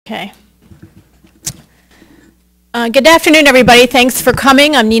Okay. Good afternoon, everybody. Thanks for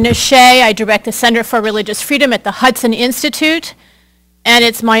coming. I'm Nina Shea. I direct the Center for Religious Freedom at the Hudson Institute. And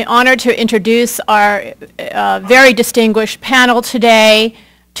it's my honor to introduce our very distinguished panel today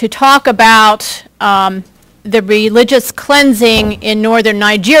to talk about the religious cleansing in northern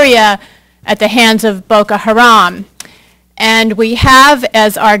Nigeria at the hands of Boko Haram. And we have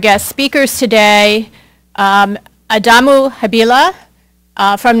as our guest speakers today Adamu Habila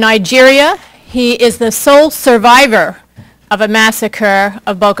from Nigeria. He is the sole survivor of a massacre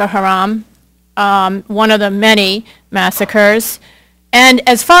of Boko Haram, one of the many massacres. And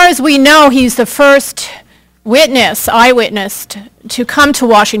as far as we know, he's the first eyewitness to come to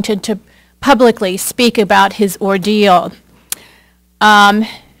Washington to publicly speak about his ordeal.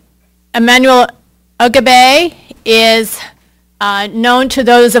 Emmanuel Ogabe is well known to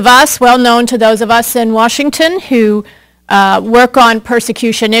those of us in Washington who work on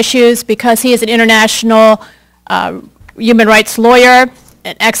persecution issues because he is an international human rights lawyer,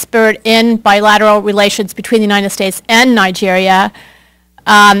 an expert in bilateral relations between the United States and Nigeria.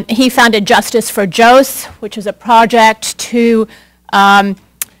 He founded Justice for Jos, which is a project to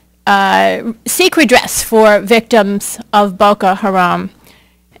seek redress for victims of Boko Haram.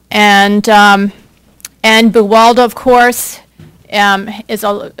 And Buwalda, of course, is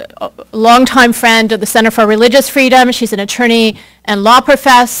a longtime friend of the Center for Religious Freedom. She's an attorney and law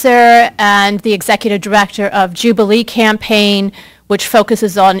professor and the executive director of Jubilee Campaign, which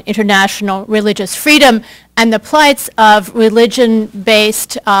focuses on international religious freedom and the plights of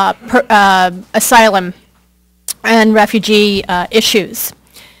religion-based asylum and refugee issues.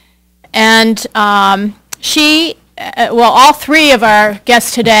 And all three of our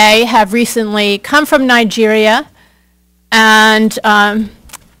guests today have recently come from Nigeria. And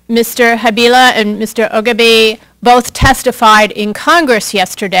Mr. Habila and Mr. Ogabe both testified in Congress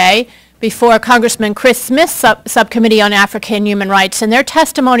yesterday before Congressman Chris Smith's subcommittee on Africa and Human Rights. And their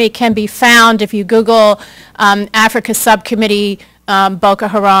testimony can be found if you Google Africa Subcommittee Boko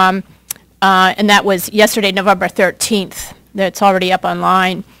Haram. And that was yesterday, November 13th. That's already up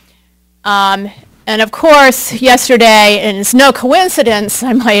online. And of course, yesterday, and it's no coincidence,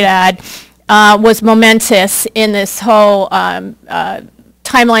 I might add, was momentous in this whole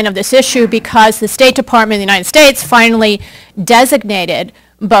timeline of this issue because the State Department of the United States finally designated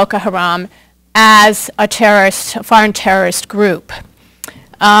Boko Haram as a foreign terrorist group.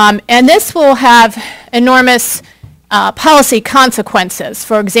 And this will have enormous policy consequences.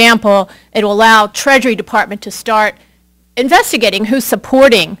 For example, it will allow Treasury Department to start investigating who's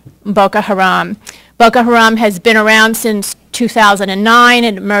supporting Boko Haram. Boko Haram has been around since 2009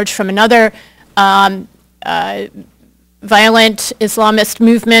 and emerged from another violent Islamist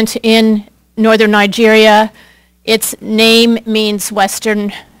movement in northern Nigeria. Its name means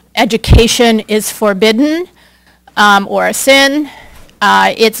Western education is forbidden or a sin.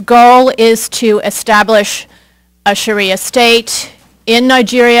 Its goal is to establish a Sharia state in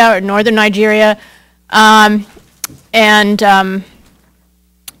Nigeria or northern Nigeria, and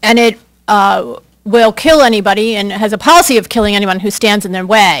it will kill anybody and has a policy of killing anyone who stands in their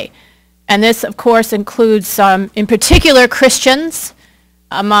way. And this, of course, includes, in particular, Christians.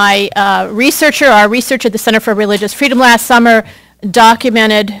 Our researcher at the Center for Religious Freedom last summer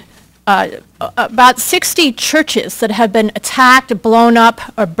documented about 60 churches that have been attacked, blown up,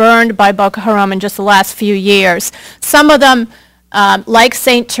 or burned by Boko Haram in just the last few years. Some of them, like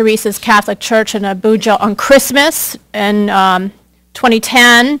St. Teresa's Catholic Church in Abuja on Christmas in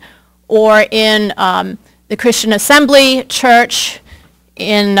 2010, or in the Christian Assembly Church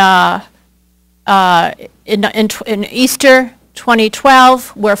in Easter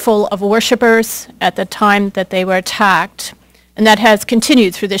 2012, were full of worshipers at the time that they were attacked. And that has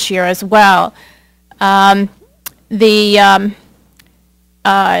continued through this year as well. Boko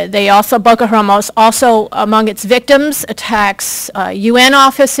Haram also, among its victims, attacks UN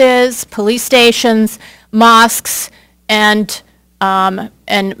offices, police stations, mosques, and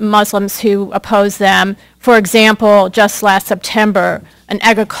Muslims who oppose them. For example, just last September, an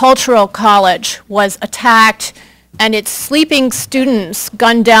agricultural college was attacked and its sleeping students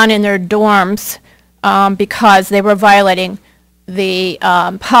gunned down in their dorms because they were violating the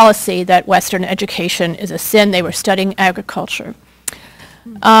policy that Western education is a sin. They were studying agriculture.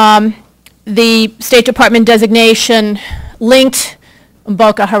 The State Department designation linked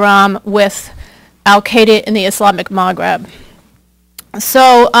Boko Haram with Al-Qaeda in the Islamic Maghreb.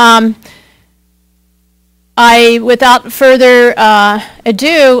 So without further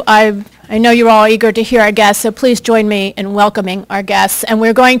ado, I know you're all eager to hear our guests, so please join me in welcoming our guests. And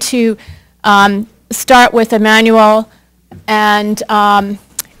we're going to start with Emmanuel, and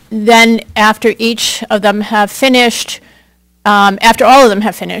then after each of them have finished, after all of them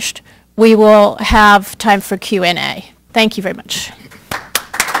have finished, we will have time for Q&A. Thank you very much.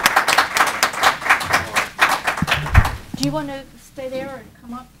 Do you want to stay there or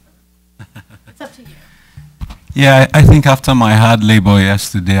come up? It's up to you. Yeah, I think after my hard labor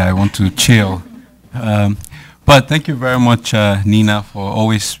yesterday, I want to chill. But thank you very much, Nina, for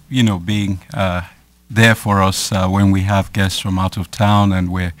always, being there for us when we have guests from out of town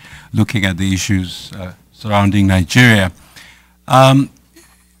and we're looking at the issues surrounding Nigeria.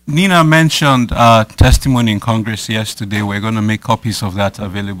 Nina mentioned testimony in Congress yesterday. We're going to make copies of that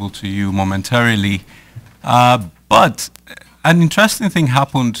available to you momentarily. But an interesting thing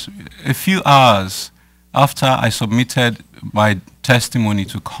happened a few hours after I submitted my testimony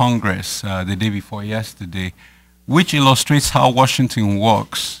to Congress the day before yesterday, which illustrates how Washington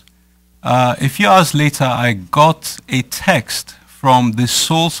works. A few hours later, I got a text from the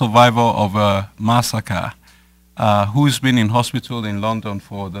sole survivor of a massacre who's been in hospital in London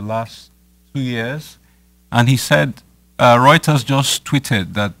for the last 2 years. And he said, Reuters just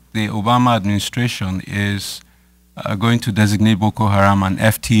tweeted that the Obama administration is going to designate Boko Haram an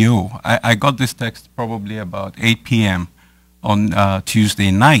FTO. I got this text probably about 8 p.m. on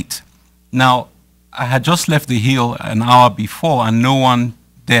Tuesday night. Now, I had just left the Hill an hour before and no one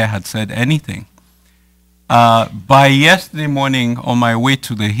there had said anything. By yesterday morning on my way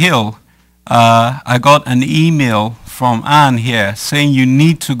to the Hill, I got an email from Anne here saying you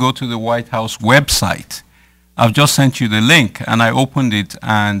need to go to the White House website. I've just sent you the link, and I opened it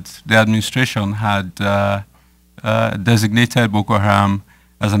and the administration had designated Boko Haram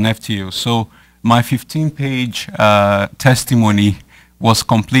as an FTO. So my 15-page testimony was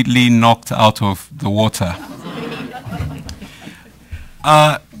completely knocked out of the water.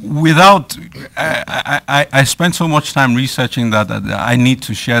 I spent so much time researching that I need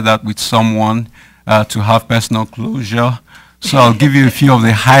to share that with someone to have personal closure. So I'll give you a few of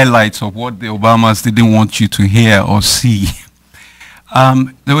the highlights of what the Obamas didn't want you to hear or see.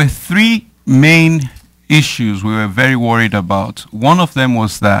 There were 3 main issues we were very worried about. One of them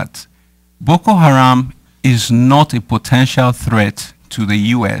was that Boko Haram is not a potential threat to the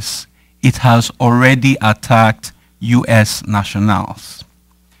US. It has already attacked US nationals.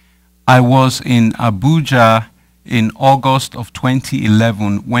 I was in Abuja in August of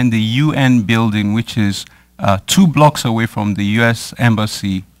 2011 when the UN building, which is 2 blocks away from the US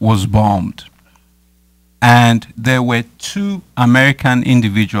embassy, was bombed. And there were 2 American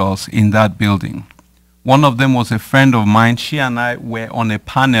individuals in that building. One of them was a friend of mine. She and I were on a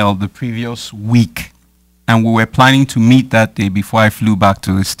panel the previous week, and we were planning to meet that day before I flew back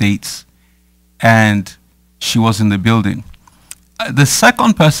to the States. And she was in the building. The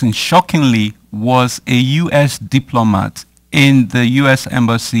second person, shockingly, was a US diplomat in the US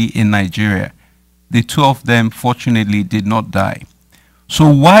embassy in Nigeria. The 2 of them, fortunately, did not die. So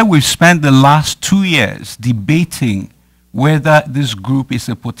while we've spent the last 2 years debating whether this group is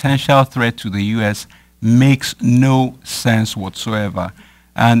a potential threat to the US, makes no sense whatsoever.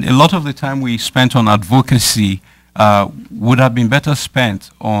 And a lot of the time we spent on advocacy would have been better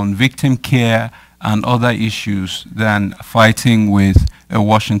spent on victim care and other issues than fighting with a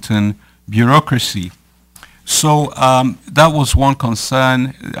Washington bureaucracy. So that was one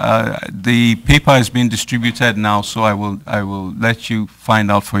concern. The paper is being distributed now, so I will let you find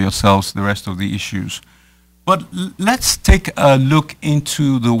out for yourselves the rest of the issues. But let's take a look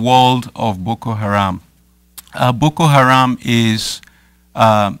into the world of Boko Haram. Boko Haram is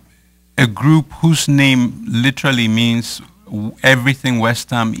a group whose name literally means everything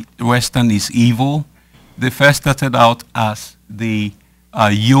Western is evil. They first started out as the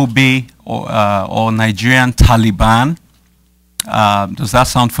Yobe or Nigerian Taliban. Does that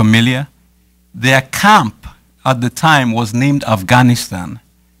sound familiar? Their camp at the time was named Afghanistan,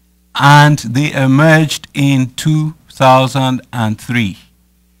 and they emerged in 2003.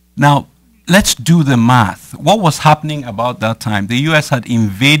 Now, let's do the math. What was happening about that time? The US had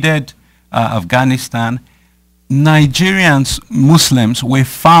invaded Afghanistan. Nigerians, Muslims, were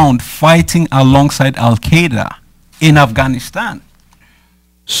found fighting alongside Al-Qaeda in Afghanistan.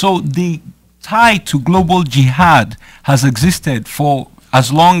 So the tie to global jihad has existed for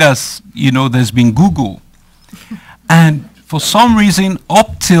as long as, there's been Google. And for some reason,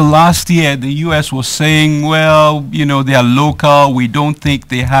 up till last year, the US was saying, well, they are local. We don't think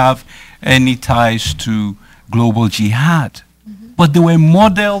they have any ties to global jihad. But they were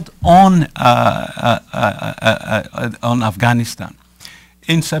modeled on Afghanistan.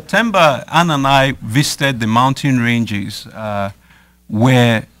 In September, Anne and I visited the mountain ranges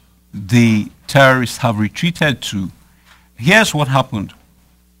where the terrorists have retreated to. Here's what happened.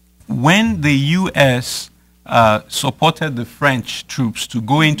 when the U.S. Supported the French troops to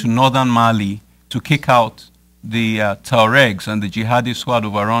go into northern Mali to kick out the Tuaregs and the jihadists who had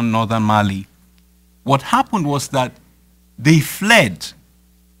overrun northern Mali, what happened was that they fled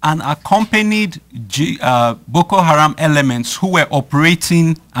and accompanied Boko Haram elements who were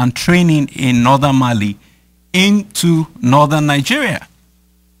operating and training in northern Mali into northern Nigeria.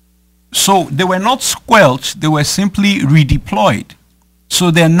 So they were not squelched, they were simply redeployed. So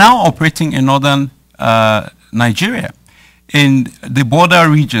they're now operating in northern Nigeria, in the border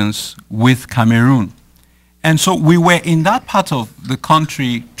regions with Cameroon. And so we were in that part of the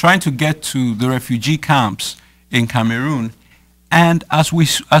country trying to get to the refugee camps in Cameroon. And as we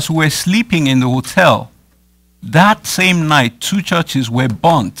were sleeping in the hotel, that same night, 2 churches were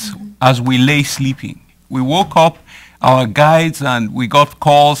burnt as we lay sleeping. We woke up, our guides, and we got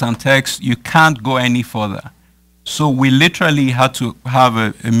calls and texts, you can't go any further. So we literally had to have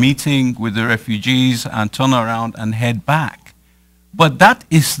a meeting with the refugees and turn around and head back. But that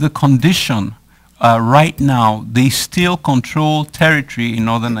is the condition right now. They still control territory in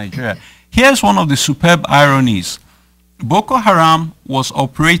northern Nigeria. Here's one of the superb ironies. Boko Haram was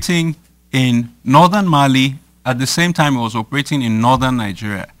operating in northern Mali at the same time it was operating in northern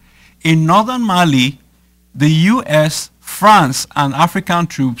Nigeria. In northern Mali, the US, France, and African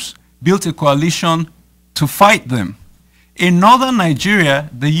troops built a coalition to fight them. In northern Nigeria,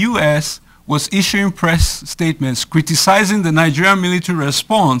 the US was issuing press statements criticizing the Nigerian military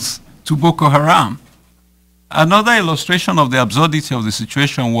response to Boko Haram. Another illustration of the absurdity of the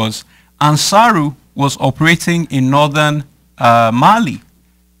situation was Ansaru was operating in northern Mali.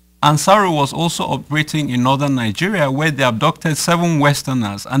 Ansaru was also operating in northern Nigeria, where they abducted 7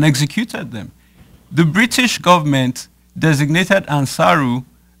 Westerners and executed them. The British government designated Ansaru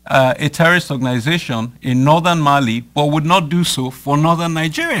a terrorist organization in northern Mali, but would not do so for northern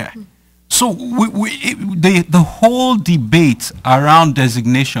Nigeria. So the whole debate around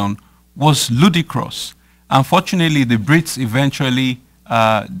designation was ludicrous. Unfortunately, the Brits eventually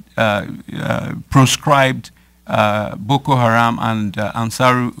proscribed Boko Haram and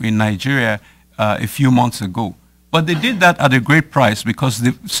Ansaru in Nigeria a few months ago. But they did that at a great price because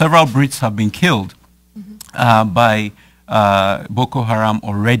several Brits have been killed by Boko Haram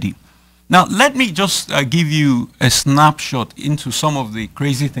already. Now, let me just give you a snapshot into some of the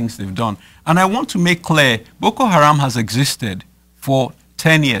crazy things they've done. And I want to make clear, Boko Haram has existed for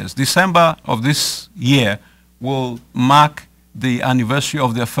 10 years. December of this year will mark the anniversary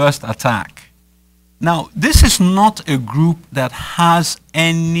of their first attack. Now, this is not a group that has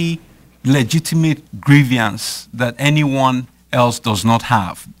any legitimate grievance that anyone else does not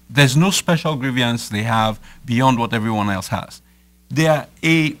have. There's no special grievance they have beyond what everyone else has. They are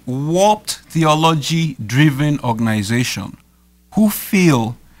a warped theology-driven organization who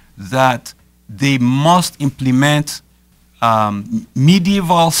feel that they must implement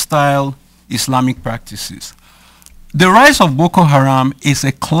medieval-style Islamic practices. The rise of Boko Haram is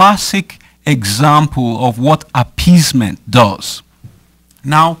a classic example of what appeasement does.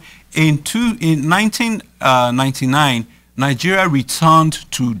 Now, in 1999, Nigeria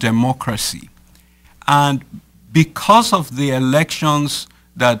returned to democracy. And because of the elections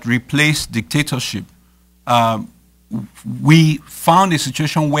that replaced dictatorship, we found a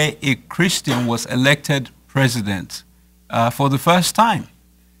situation where a Christian was elected president for the first time.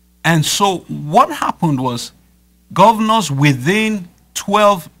 And so what happened was governors within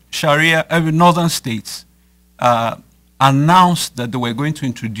 12 Sharia, northern states announced that they were going to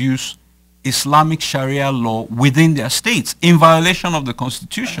introduce Islamic Sharia law within their states in violation of the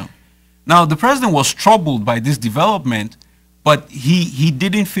Constitution. Now, the president was troubled by this development, but he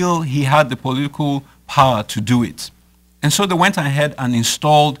didn't feel he had the political power to do it. And so they went ahead and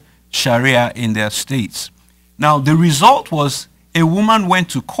installed Sharia in their states. Now, the result was a woman went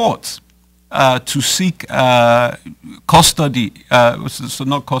to court to seek custody, so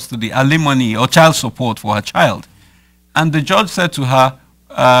not custody, alimony or child support for her child. And the judge said to her,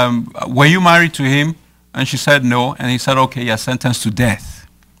 were you married to him? And she said no. And he said, okay, you're sentenced to death.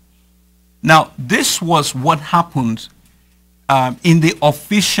 Now, this was what happened in the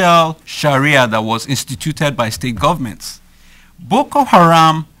official Sharia that was instituted by state governments. Boko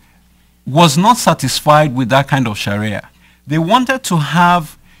Haram was not satisfied with that kind of Sharia. They wanted to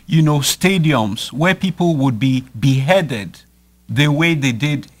have, you know, stadiums where people would be beheaded the way they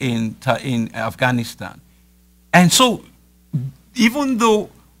did in Afghanistan. And so, even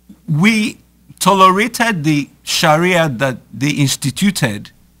though we tolerated the Sharia that they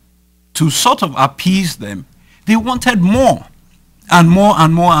instituted to sort of appease them, they wanted more and more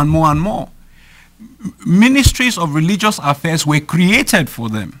and more and more and more. Ministries of religious affairs were created for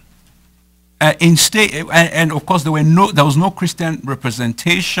them. and of course there was no Christian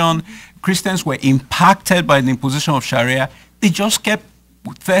representation. Christians were impacted by the imposition of Sharia. They just kept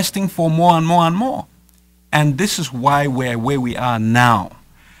thirsting for more and more and more. And this is why we're where we are now.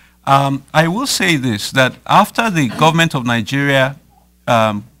 I will say this, that after the government of Nigeria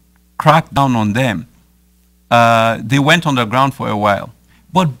cracked down on them, they went underground for a while.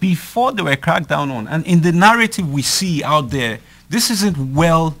 But before they were cracked down on, and in the narrative we see out there, this is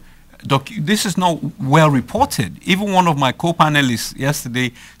not well reported. Even one of my co-panelists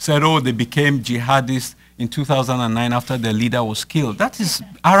yesterday said, oh, they became jihadists in 2009 after their leader was killed. That is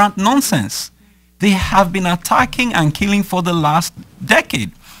arrant nonsense. They have been attacking and killing for the last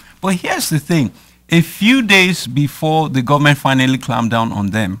decade. But here's the thing. A few days before the government finally clamped down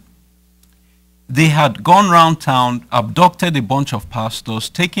on them, they had gone around town, abducted a bunch of pastors,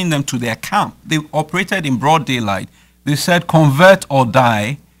 taking them to their camp. They operated in broad daylight. They said, convert or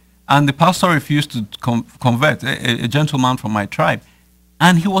die. And the pastor refused to convert, a gentleman from my tribe.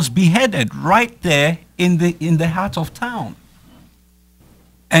 And he was beheaded right there in the heart of town.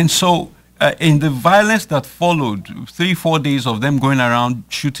 And so in the violence that followed, 3-4 days of them going around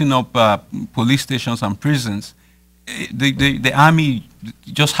shooting up police stations and prisons, the army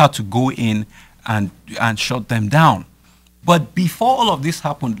just had to go in and shut them down. But before all of this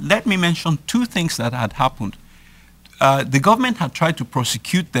happened, let me mention two things that had happened. The government had tried to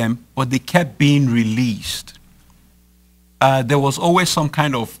prosecute them, but they kept being released. There was always some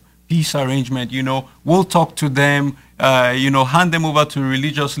kind of peace arrangement, we'll talk to them, hand them over to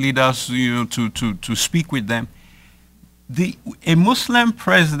religious leaders, to speak with them. A Muslim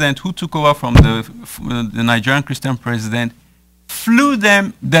president who took over from the Nigerian Christian president flew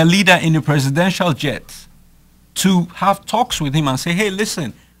their leader in a presidential jet to have talks with him and say, hey,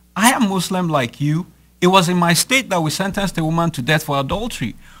 listen, I am Muslim like you. It was in my state that we sentenced a woman to death for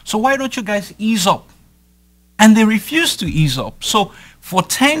adultery. So why don't you guys ease up? And they refused to ease up. So for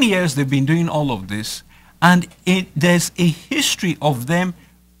 10 years, they've been doing all of this. And there's a history of them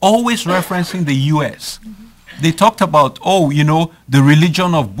always referencing the US. They talked about, the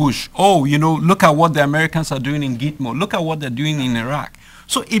religion of Bush. Look at what the Americans are doing in Gitmo. Look at what they're doing in Iraq.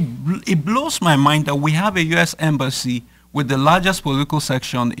 So it blows my mind that we have a US embassy with the largest political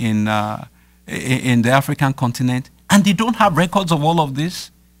section in the African continent, and they don't have records of all of this.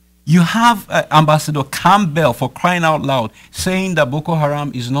 You have Ambassador Campbell, for crying out loud, saying that Boko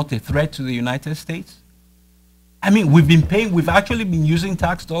Haram is not a threat to the United States. I mean, we've actually been using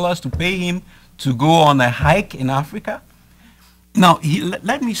tax dollars to pay him to go on a hike in Africa. Now,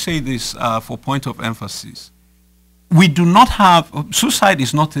 let me say this for point of emphasis. We do not have, suicide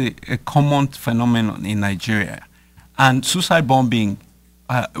is not a common phenomenon in Nigeria, and suicide bombing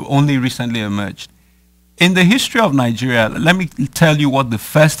only recently emerged. In the history of Nigeria, let me tell you what the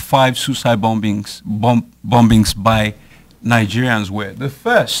first 5 suicide bombings by Nigerians were. The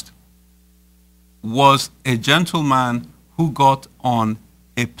first was a gentleman who got on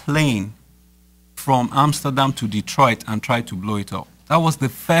a plane from Amsterdam to Detroit and tried to blow it up. That was the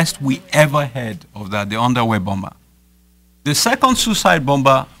first we ever heard of that, the underwear bomber. The second suicide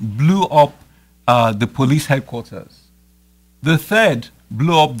bomber blew up the police headquarters. The third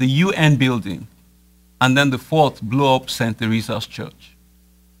blew up the UN building. And then the fourth blew up St. Teresa's Church.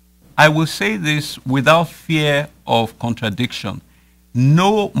 I will say this without fear of contradiction.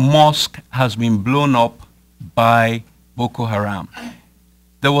 No mosque has been blown up by Boko Haram.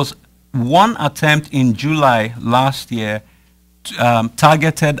 There was one attempt in July last year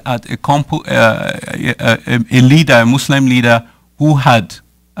targeted at a leader, a Muslim leader, who had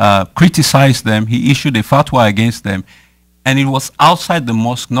criticized them. He issued a fatwa against them. And it was outside the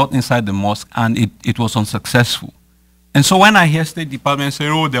mosque, not inside the mosque, and it was unsuccessful. And so when I hear State Department say,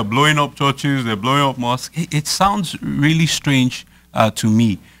 oh, they're blowing up churches, they're blowing up mosques, it sounds really strange to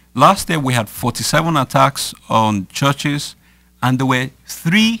me. Last year we had 47 attacks on churches, and there were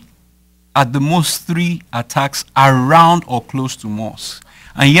at the most three attacks around or close to mosques.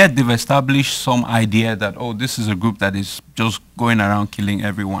 And yet they've established some idea that, oh, this is a group that is just going around killing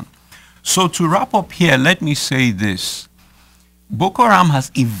everyone. So to wrap up here, let me say this. Boko Haram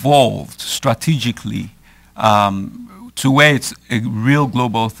has evolved strategically to where it's a real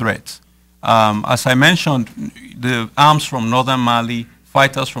global threat. As I mentioned, the arms from northern Mali,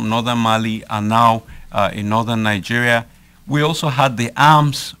 fighters from northern Mali are now in northern Nigeria. We also had the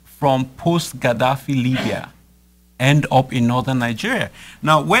arms from post-Gaddafi Libya end up in northern Nigeria.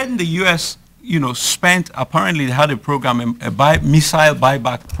 Now, when the US apparently they had a program, a missile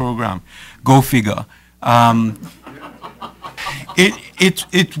buyback program, go figure.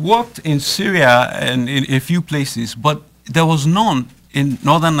 It worked in Syria and in a few places, but there was none in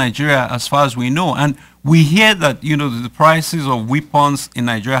northern Nigeria, as far as we know. And we hear that, you know, the prices of weapons in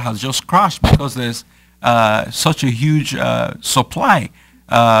Nigeria has just crashed because there's such a huge supply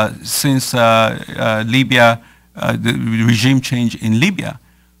since Libya, the regime change in Libya.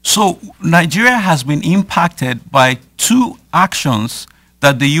 So Nigeria has been impacted by two actions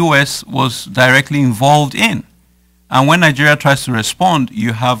that the U.S. was directly involved in. And when Nigeria tries to respond,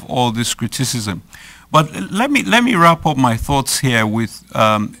 you have all this criticism. But let me wrap up my thoughts here with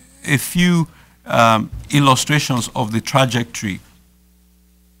a few illustrations of the trajectory.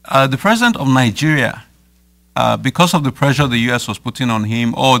 The president of Nigeria, because of the pressure the U.S. was putting on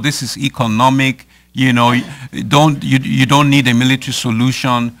him, oh, this is economic, you know, you don't need a military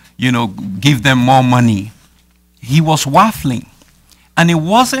solution, you know, give them more money. He was waffling. And it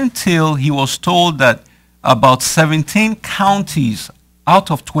wasn't until he was told that about 17 counties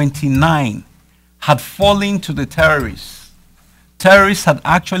out of 29 had fallen to the terrorists. Terrorists had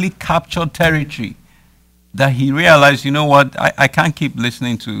actually captured territory, that he realized, you know what, I can't keep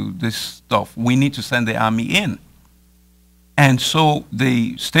listening to this stuff. We need to send the army in. And so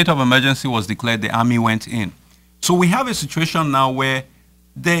the state of emergency was declared, the army went in. So we have a situation now where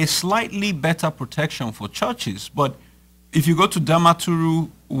there is slightly better protection for churches. But if you go to Damaturu,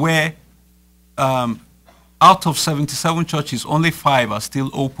 where out of 77 churches, only 5 are still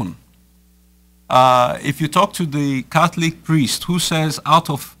open. If you talk to the Catholic priest who says out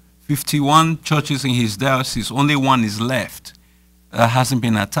of 51 churches in his diocese, only 1 is left, hasn't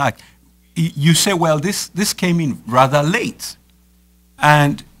been attacked. You say, well, this came in rather late.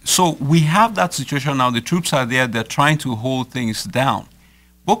 And so we have that situation now. The troops are there. They're trying to hold things down.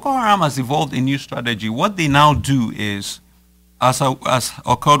 Boko Haram has evolved a new strategy. What they now do is, as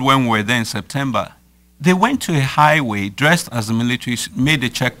occurred when we were there in September, they went to a highway dressed as the military, made a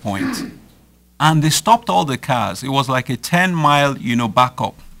checkpoint, and they stopped all the cars. It was like a 10-mile, you know,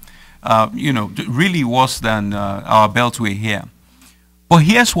 backup. You know, really worse than our beltway here. But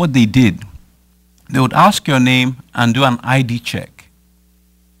here's what they did. They would ask your name and do an ID check.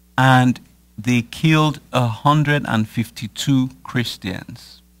 And they killed 152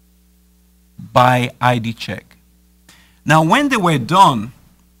 Christians by ID check. Now, when they were done,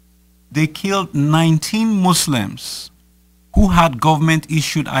 they killed 19 Muslims who had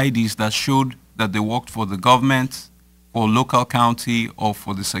government-issued IDs that showed that they worked for the government, or local county, or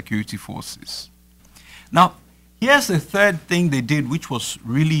for the security forces. Now, here's the third thing they did, which was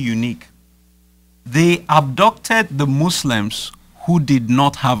really unique. They abducted the Muslims who did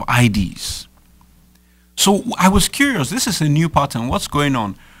not have IDs. So I was curious, this is a new pattern, what's going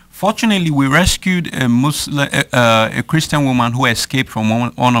on? Fortunately, we rescued a Christian woman who escaped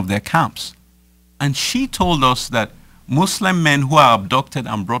from one of their camps. And she told us that Muslim men who are abducted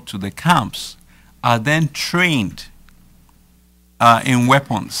and brought to the camps are then trained in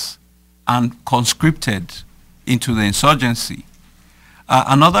weapons and conscripted into the insurgency.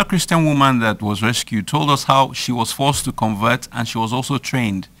 Another Christian woman that was rescued told us how she was forced to convert, and she was also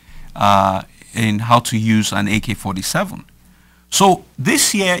trained in how to use an AK-47. So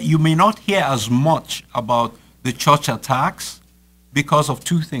this year, you may not hear as much about the church attacks because of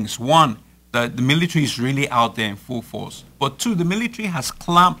two things. One, that the military is really out there in full force. But two, the military has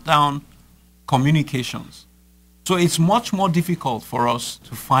clamped down communications. So it's much more difficult for us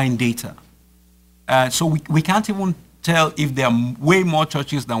to find data. So we can't even tell if there are way more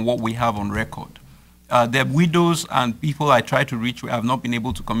churches than what we have on record. There are widows and people I try to reach, we have not been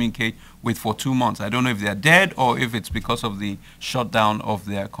able to communicate with for 2 months. I don't know if they're dead or if it's because of the shutdown of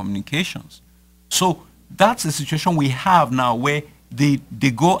their communications. So that's the situation we have now, where they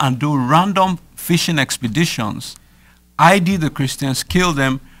go and do random fishing expeditions, ID the Christians, kill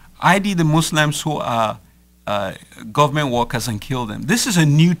them, ID the Muslims who are government workers, and kill them. This is a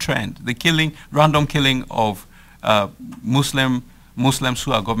new trend, the killing, random killing of Muslims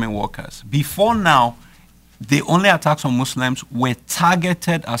who are government workers. Before now, the only attacks on Muslims were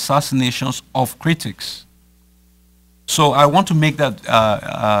targeted assassinations of critics. So I want to make that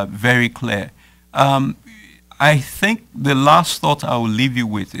very clear. I think the last thought I will leave you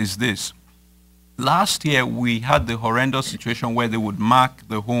with is this. Last year, we had the horrendous situation where they would mark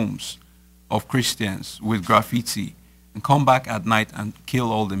the homes of Christians with graffiti and come back at night and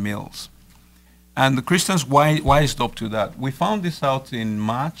kill all the males. And the Christians wised up to that. We found this out in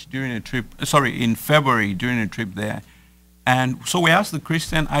March during a trip, sorry, in February during a trip there. And so we asked the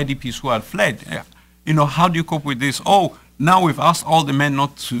Christian IDPs who had fled, you know, how do you cope with this? Oh, now we've asked all the men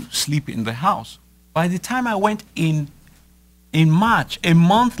not to sleep in the house. By the time I went in March, a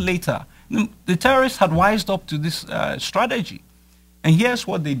month later, the terrorists had wised up to this strategy. And here's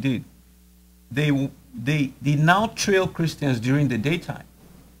what they did. they now trail Christians during the daytime.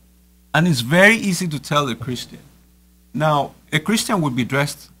 And it's very easy to tell a Christian. Now, a Christian would be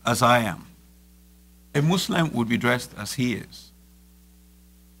dressed as I am. A Muslim would be dressed as he is.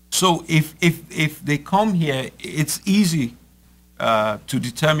 So if they come here, it's easy to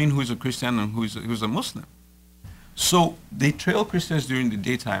determine who is a Christian and who's a Muslim. So they trail Christians during the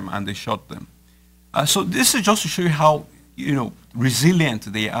daytime and they shot them. So this is just to show you how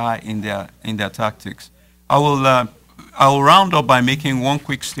resilient they are in their tactics. I will round up by making one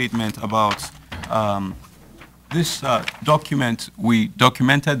quick statement about this document. We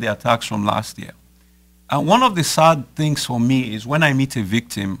documented the attacks from last year. And one of the sad things for me is when I meet a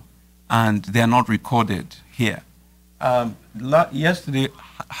victim and they're not recorded here. Yesterday,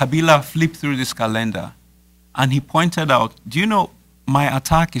 Habila flipped through this calendar and he pointed out, do you know my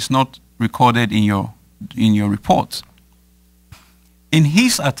attack is not recorded in your reports? In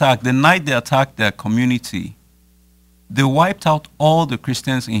his attack, the night they attacked their community, they wiped out all the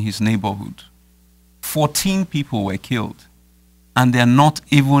Christians in his neighborhood. 14 people were killed, and they're not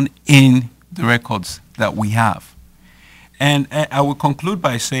even in the records that we have. And I will conclude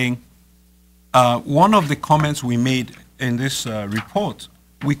by saying one of the comments we made in this report,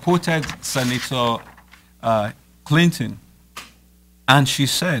 we quoted Senator Clinton, and she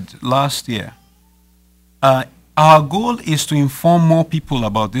said last year, our goal is to inform more people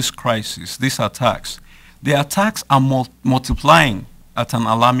about this crisis, these attacks. The attacks are multiplying at an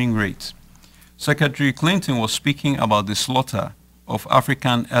alarming rate. Secretary Clinton was speaking about the slaughter of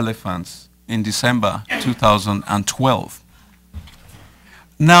African elephants in December 2012.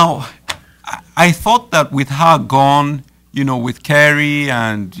 Now, I thought that with her gone, with Kerry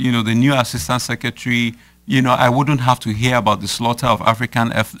and, the new Assistant Secretary, I wouldn't have to hear about the slaughter of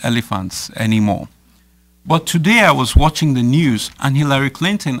African elephants anymore. But today I was watching the news and Hillary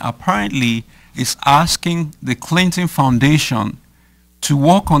Clinton apparently is asking the Clinton Foundation to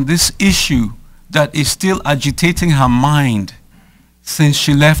work on this issue that is still agitating her mind since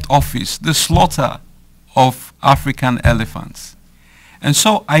she left office, the slaughter of African elephants. And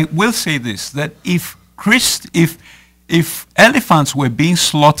so I will say this, that if elephants were being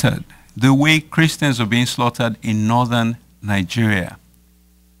slaughtered the way Christians are being slaughtered in northern Nigeria,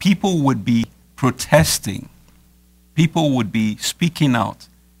 people would be protesting. People would be speaking out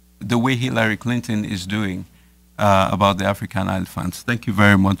the way Hillary Clinton is doing about the African elephants. Thank you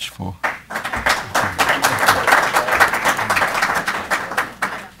very much for...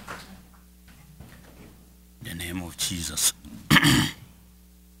 In the name of Jesus.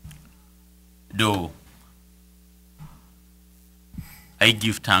 Though I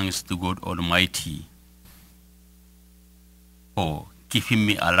give thanks to God Almighty for keeping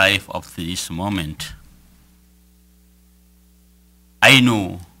me alive up to this moment, I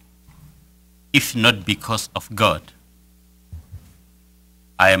know if not because of God,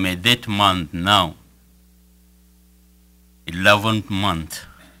 I am a dead man now, 11th month.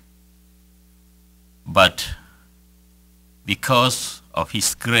 But because of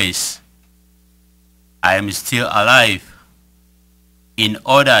His grace, I am still alive in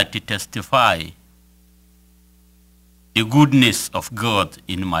order to testify the goodness of God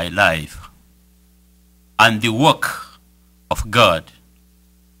in my life and the work of God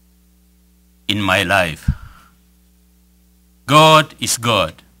in my life. God is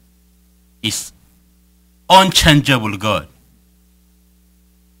unchangeable God.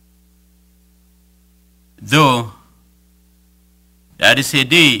 Though there is a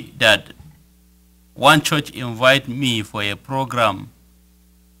day that one church invited me for a program,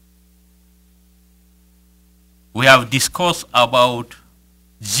 we have discussed about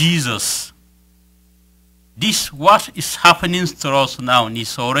Jesus. This, what is happening to us now,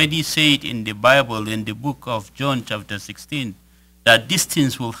 is already said in the Bible, in the book of John chapter 16, that these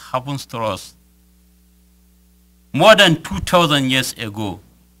things will happen to us. More than 2,000 years ago,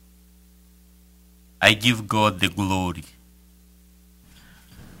 I give God the glory.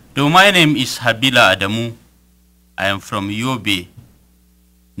 Though my name is Habila Adamu, I am from Yobe,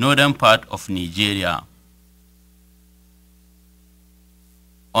 northern part of Nigeria.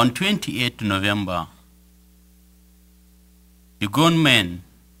 On 28th November, the gunmen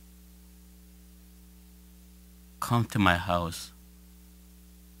come to my house,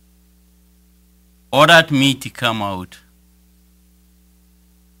 ordered me to come out.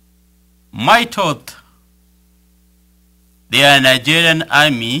 My thought, they are Nigerian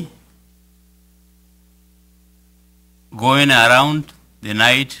army going around the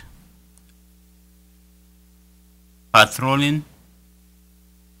night, patrolling.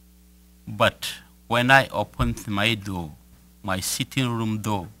 But when I opened my door, my sitting room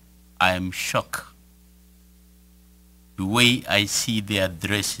door, I am shocked the way I see their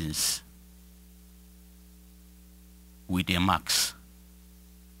dresses with a mask.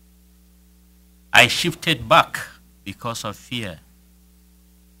 I shifted back because of fear.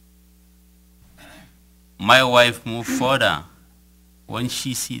 My wife moved further. When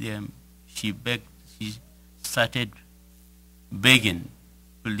she see them, she started begging,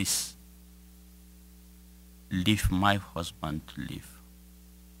 please, leave my husband to live.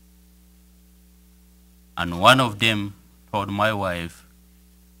 And one of them told my wife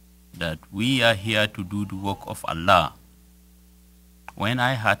that we are here to do the work of Allah. When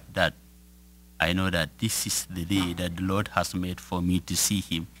I heard that, I know that this is the day that the Lord has made for me to see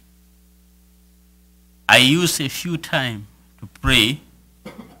him. I used a few time to pray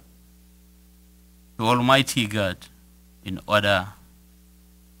to Almighty God in order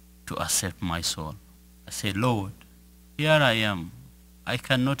to accept my soul. I said, Lord, here I am. I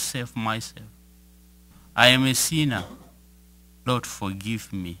cannot save myself. I am a sinner. Lord,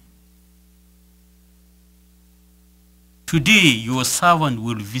 forgive me. Today, your servant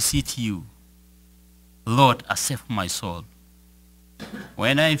will visit you. Lord, accept my soul.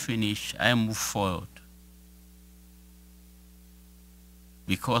 When I finish, I move forward.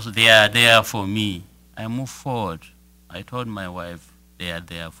 Because they are there for me, I move forward. I told my wife, they are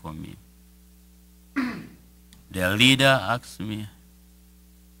there for me. Their leader asked me,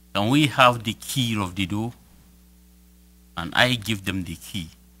 can we have the key of the door? And I give them the key.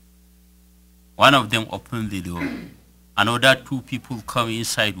 One of them opened the door. Another two people come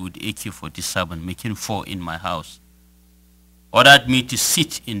inside with AK-47, making 4 in my house. Ordered me to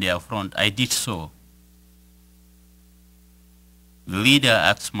sit in their front. I did so. The leader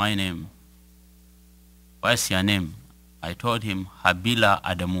asked my name. What's your name? I told him, Habila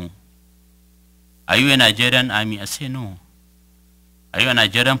Adamu. Are you a Nigerian army? I say, no. Are you a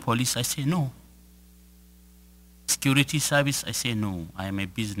Nigerian police? I say, no. Security service? I say, no. I am a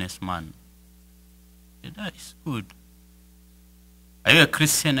businessman. I said, that is good. Are you a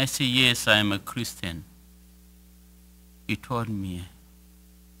Christian? I say, yes, I am a Christian. He told me,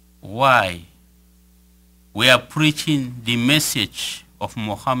 why? We are preaching the message of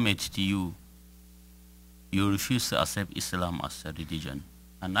Muhammad to you. You refuse to accept Islam as a religion.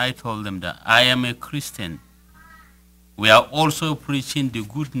 And I told them that I am a Christian. We are also preaching the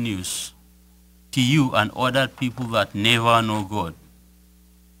good news to you and other people that never know God.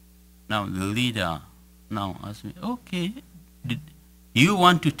 Now the leader now asked me, okay, you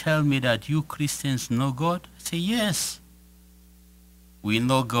want to tell me that you Christians know God? I say, yes. We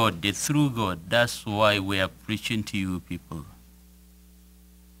know God, the true God. That's why we are preaching to you people.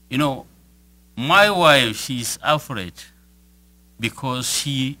 You know, my wife, she's afraid because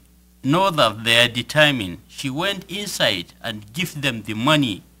she knows that they are determined. She went inside and gave them the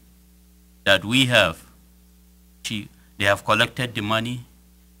money that we have. They have collected the money.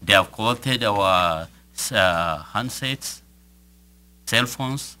 They have collected our handsets, cell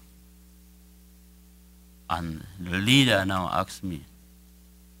phones. And the leader now asks me,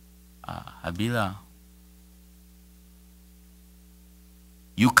 Habila,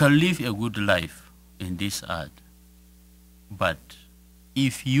 you can live a good life in this earth, but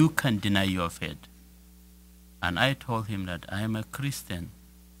if you can deny your faith, and I told him that I am a Christian,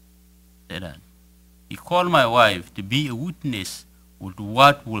 said that. He called my wife to be a witness with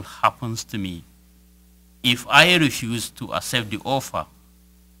what will happen to me if I refuse to accept the offer.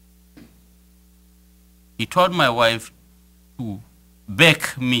 He told my wife to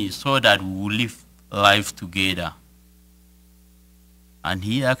beg me so that we will live life together. And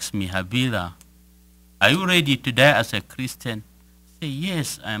he asked me, Habila, are you ready to die as a Christian? I say,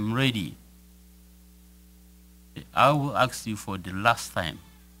 yes, I am ready. I will ask you for the last time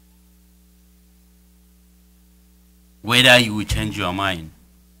whether you will change your mind.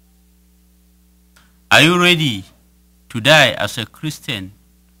 Are you ready to die as a Christian?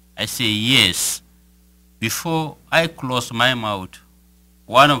 I say, yes. Before I closed my mouth,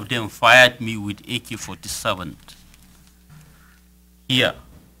 one of them fired me with AK-47. Here,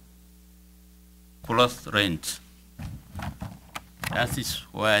 close range. That is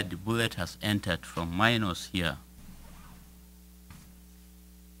where the bullet has entered from my nose here.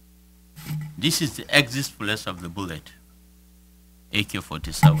 This is the exit place of the bullet,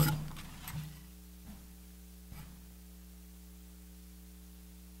 AK-47.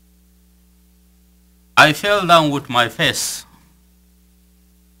 I fell down with my face.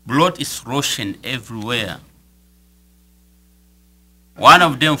 Blood is rushing everywhere. One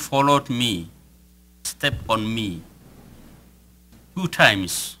of them followed me, stepped on me 2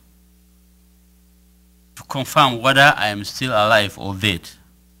 times to confirm whether I am still alive or dead.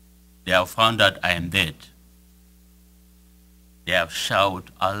 They have found that I am dead. They have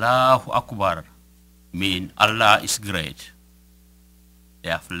shouted, Allahu Akbar, meaning Allah is great. They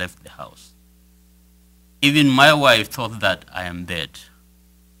have left the house. Even my wife thought that I am dead.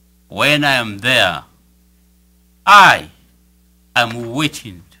 When I am there, I am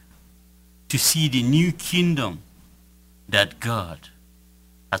waiting to see the new kingdom that God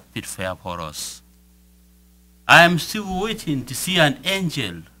has prepared for us. I am still waiting to see an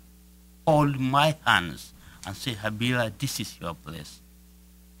angel hold my hands and say, Habila, this is your place.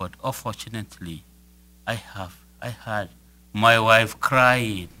 But unfortunately, I heard my wife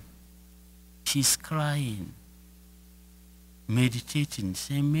crying. She's crying, meditating,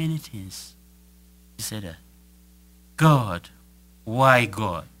 saying many things. She said, God, why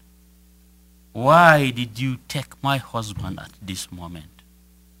God? Why did you take my husband at this moment?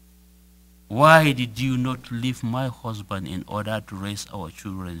 Why did you not leave my husband in order to raise our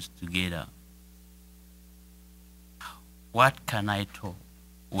children together? What can I do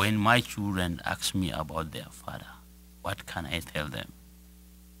when my children ask me about their father? What can I tell them?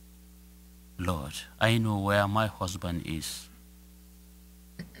 Lord, I know where my husband is.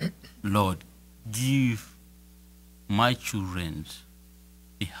 Lord, give my children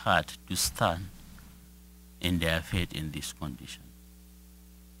the heart to stand in their faith in this condition.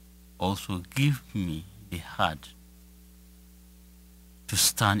 Also give me the heart to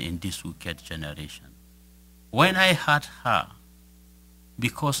stand in this wicked generation. When I heard her,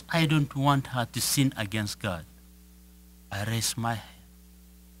 because I don't want her to sin against God, I raised my head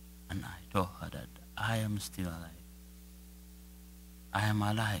and I told her that I am still alive. I am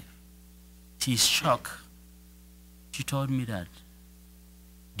alive. She's shocked. She told me that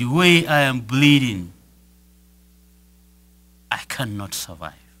the way I am bleeding, I cannot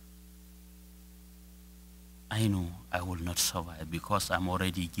survive. I know I will not survive because I'm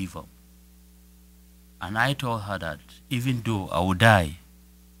already give up. And I told her that even though I will die,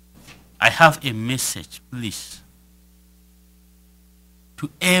 I have a message, please, to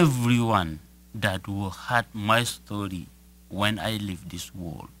everyone that will hear my story when I leave this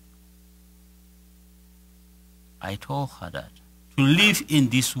world. I told her that to live in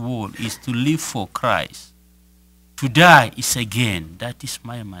this world is to live for Christ. To die is again. That is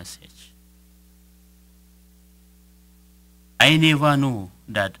my message. I never know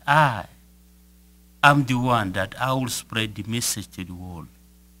that I am the one that I will spread the message to the world.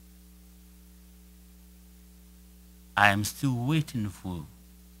 I am still waiting for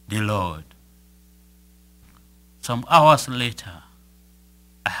the Lord. Some hours later,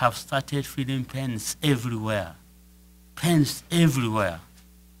 I have started feeling pains everywhere. Pains everywhere.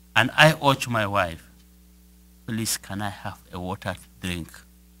 And I urge my wife, please can I have a water to drink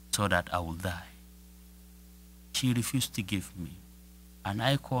so that I will die? She refused to give me. And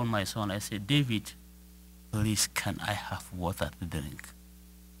I called my son, I said, David, please can I have water to drink?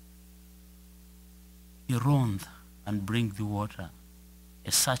 He ran and bring the water,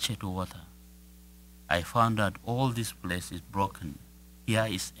 a sachet of water. I found that all this place is broken. Here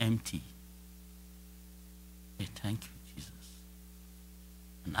is empty. I say, thank you, Jesus.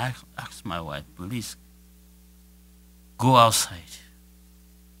 And I asked my wife, please go outside.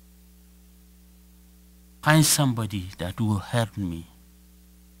 Find somebody that will help me.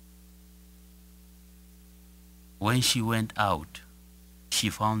 When she went out, she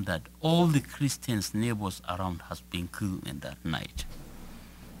found that all the Christians neighbors around has been killed in that night.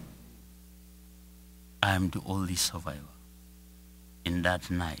 I am the only survivor in that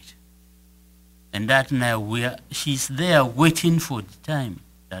night. And that night she's there waiting for the time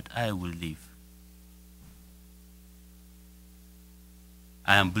that I will leave.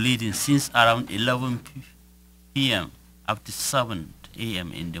 I am bleeding since around 11 p.m. up to 7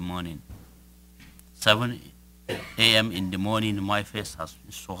 a.m. in the morning. 7 a.m. in the morning, my face has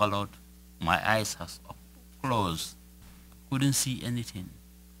been swallowed, my eyes has closed, couldn't see anything.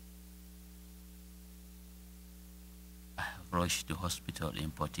 I have rushed to the hospital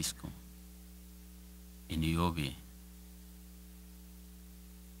in Potiskum, in Yobe.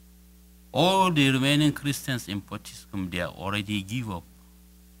 All the remaining Christians in Potiskum, they are already give up.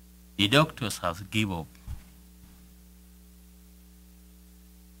 The doctors have given up.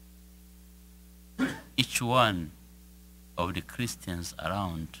 Each one of the Christians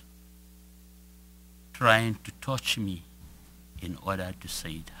around trying to touch me in order to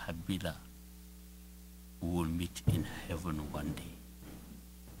say, Habila, we will meet in heaven one day.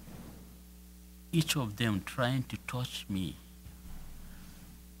 Each of them trying to touch me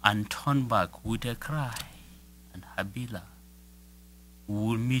and turn back with a cry, and Habila, we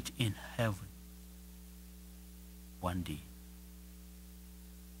will meet in heaven one day.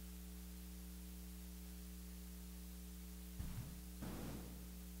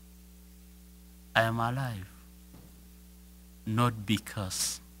 I am alive, not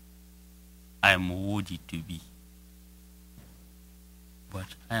because I am worthy to be, but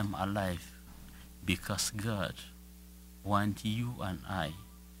I am alive because God wants you and I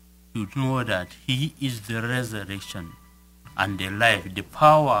to know that he is the resurrection and the life. The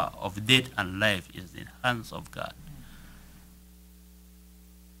power of death and life is in the hands of God.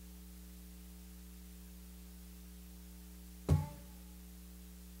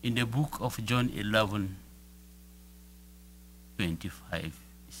 In the book of John 11:25,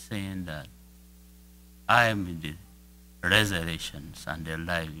 it's saying that I am the resurrection and the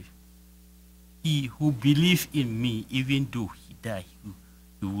life. He who believes in me, even though he die,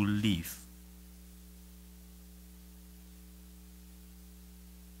 he will live.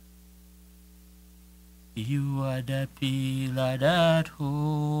 You are the pillar that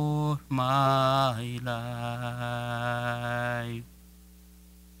holds my life.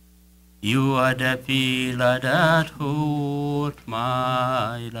 You are the pillar that holds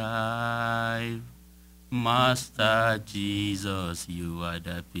my life. Master Jesus, you are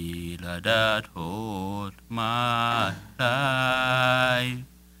the pillar that holds my life.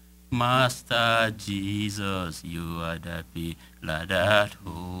 Master Jesus, you are the pillar that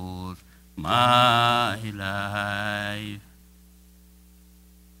holds my life.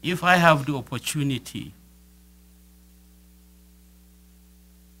 If I have the opportunity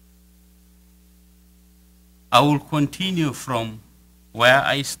I will continue from where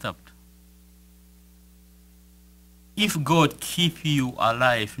I stopped. If God keep you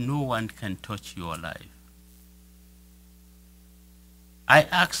alive, no one can touch your life. I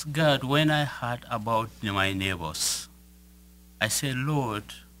asked God when I heard about my neighbors. I said, Lord,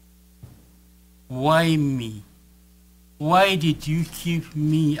 why me? Why did you keep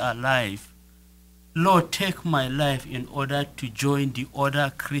me alive? Lord, take my life in order to join the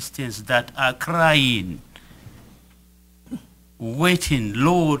other Christians that are crying, waiting,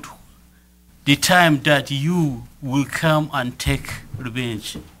 Lord, the time that you will come and take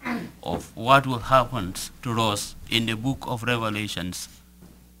revenge of what will happen to us in the book of Revelations.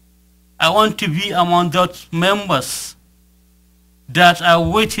 I want to be among those members that are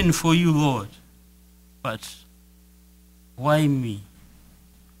waiting for you, Lord. But why me?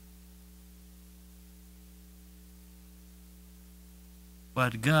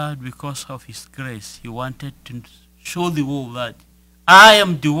 But God, because of his grace, he wanted to show the world that I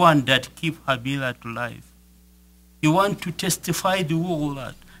am the one that keep Habila to life. He wants to testify the world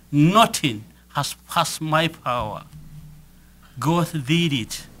that nothing has passed my power. God did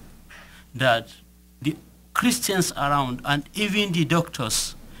it, that the Christians around and even the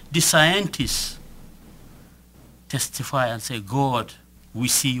doctors, the scientists, testify and say, God, we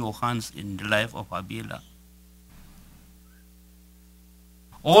see your hands in the life of Habila.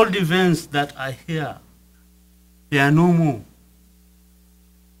 All the veins that are here, they are no more.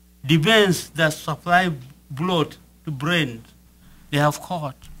 The veins that supply blood to brain, they have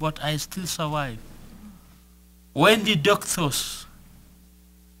caught, but I still survive. When the doctors,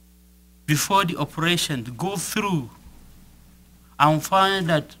 before the operation, go through and find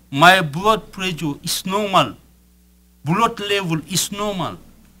that my blood pressure is normal, blood level is normal,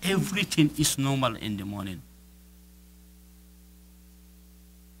 everything is normal in the morning.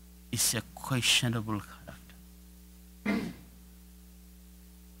 It's a questionable character.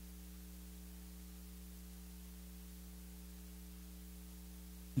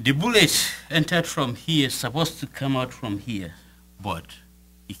 The bullet entered from here, supposed to come out from here, but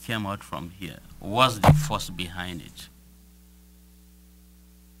it came out from here. What's the force behind it?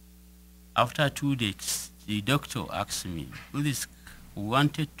 After 2 days, the doctor asked me, we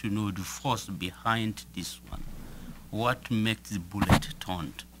wanted to know the force behind this one. What makes the bullet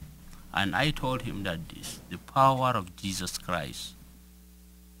turned? And I told him that the power of Jesus Christ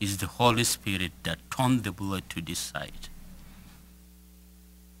is the Holy Spirit that turned the bullet to this side.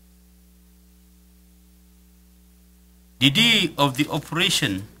 The day of the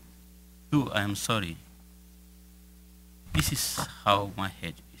operation, I am sorry. This is how my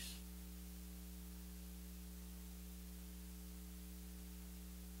head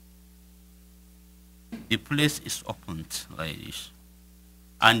is. The place is opened like this.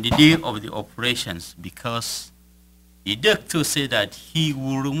 And the day of the operations, because the doctor said that he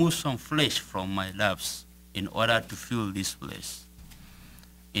will remove some flesh from my labs in order to fill this place.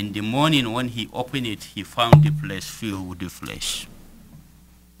 In the morning when he opened it, he found the place filled with the flesh.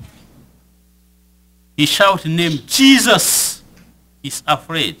 He shouted the name, Jesus! He's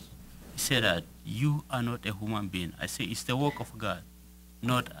afraid. He said that, you are not a human being. I say, it's the work of God,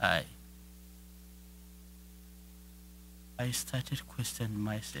 not I. I started questioning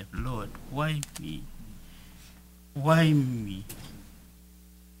myself, Lord, why me? Why me?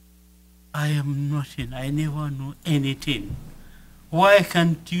 I am nothing. I never know anything. Why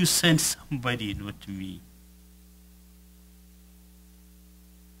can't you send somebody, not me?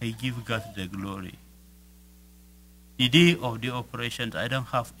 I give God the glory. The day of the operations, I don't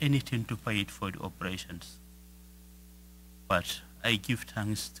have anything to pay it for the operations. But I give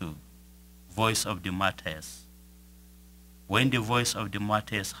thanks to Voice of the Martyrs. When the Voice of the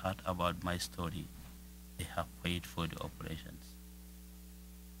Martyrs heard about my story, they have paid for the operations.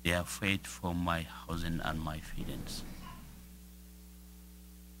 They have paid for my housing and my feedings.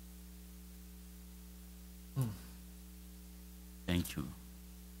 Thank you.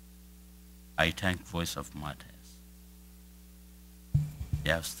 I thank Voice of Martyrs.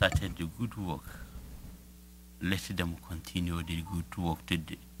 They have started the good work. Let them continue the good work to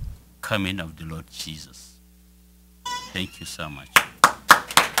the coming of the Lord Jesus. Thank you so much.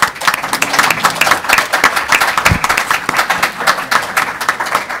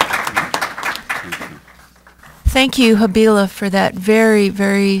 Thank you, Habila, for that very,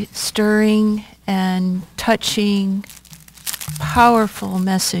 very stirring and touching, powerful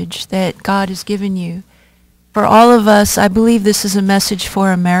message that God has given you. For all of us, I believe this is a message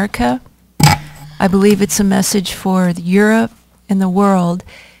for America. I believe it's a message for Europe and the world,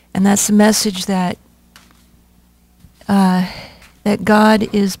 and that's the message that that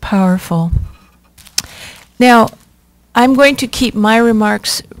God is powerful. Now, I'm going to keep my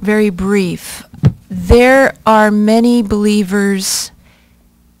remarks very brief. There are many believers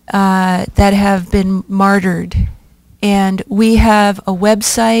that have been martyred, and we have a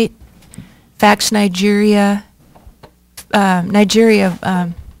website,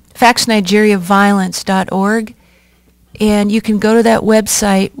 FaxNigeriaViolence.org, and you can go to that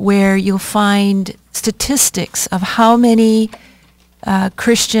website where you'll find statistics of how many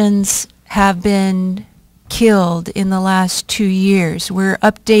Christians have been killed in the last 2 years. We're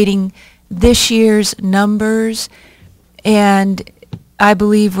updating this year's numbers, and I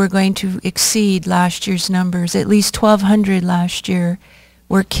believe we're going to exceed last year's numbers. At least 1,200 last year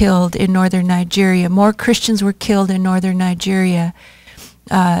were killed in northern Nigeria. More Christians were killed in northern Nigeria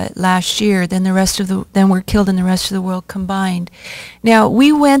last year than were killed in the rest of the world combined. Now,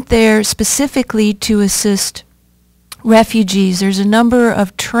 we went there specifically to assist refugees. There's a number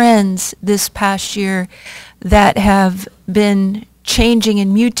of trends this past year that have been changing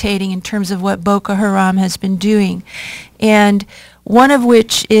and mutating in terms of what Boko Haram has been doing. And one of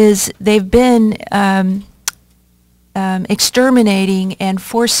which is they've been exterminating and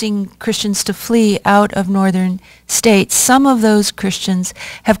forcing Christians to flee out of northern states. Some of those Christians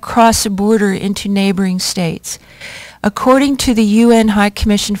have crossed the border into neighboring states. According to the UN High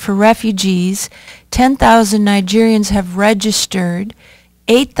Commission for Refugees, 10,000 Nigerians have registered,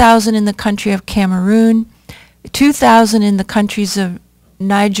 8,000 in the country of Cameroon, 2,000 in the countries of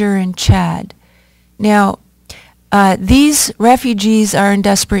Niger and Chad. Now, these refugees are in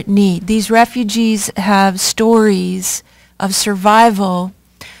desperate need. These refugees have stories of survival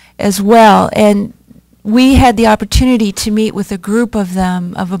as well, and we had the opportunity to meet with a group of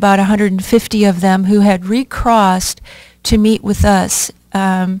them, of about 150 of them, who had recrossed to meet with us.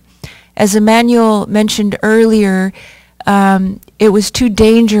 As Emmanuel mentioned earlier, it was too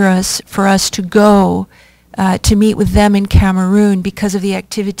dangerous for us to go to meet with them in Cameroon because of the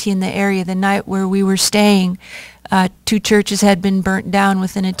activity in the area. The night where we were staying, 2 churches had been burnt down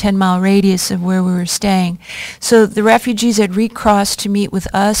within a 10-mile radius of where we were staying. So the refugees had recrossed to meet with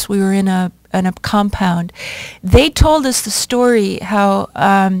us. We were in a compound. They told us the story how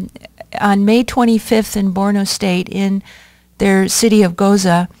on May 25th in Borno State, in their city of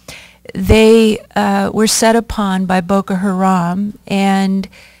Goza, they were set upon by Boko Haram, and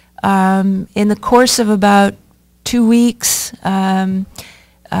in the course of about 2 weeks,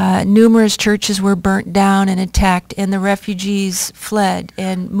 numerous churches were burnt down and attacked, and the refugees fled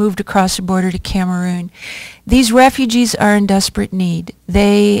and moved across the border to Cameroon. These refugees are in desperate need.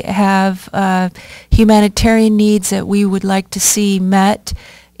 They have humanitarian needs that we would like to see met,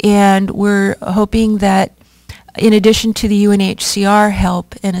 and we're hoping that in addition to the UNHCR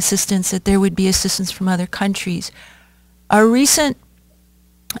help and assistance, that there would be assistance from other countries. Our recent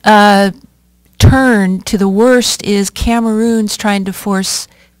turn to the worst is Cameroon's trying to force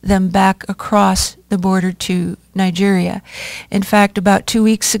them back across the border to Nigeria. In fact, about 2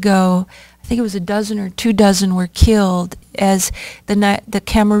 weeks ago, I think it was a dozen or 2 dozen were killed as the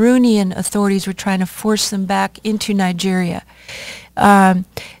Cameroonian authorities were trying to force them back into Nigeria. The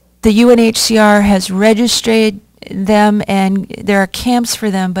UNHCR has registered them, and there are camps for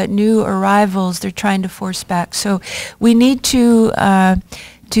them, but new arrivals they're trying to force back. So we need to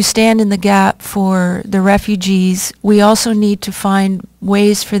stand in the gap for the refugees. We also need to find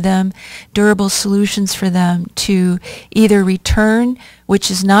ways for them, durable solutions for them to either return, which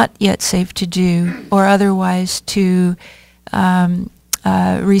is not yet safe to do, or otherwise to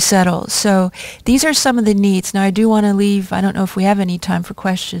resettle. So these are some of the needs. Now I do want to leave, I don't know if we have any time for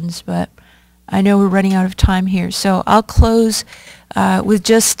questions, but I know we're running out of time here. So I'll close with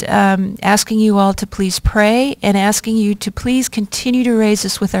just asking you all to please pray and asking you to please continue to raise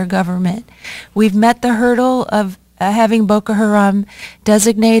this with our government. We've met the hurdle of having Boko Haram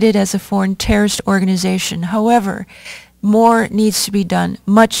designated as a foreign terrorist organization. However, more needs to be done,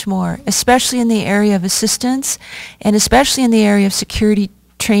 much more, especially in the area of assistance and especially in the area of security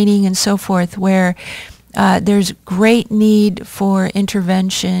training and so forth, where there's great need for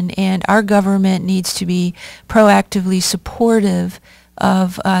intervention, and our government needs to be proactively supportive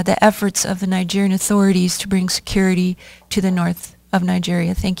of the efforts of the Nigerian authorities to bring security to the north of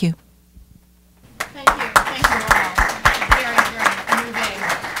Nigeria. Thank you. Thank you. Thank you all. Very, very moving.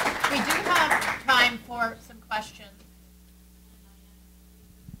 We do have time for some questions.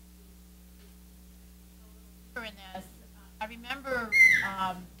 In this, I remember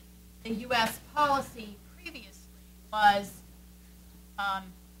the U.S. policy previously was,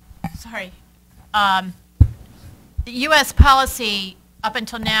 the U.S. policy up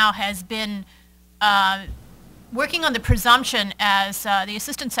until now has been working on the presumption, as the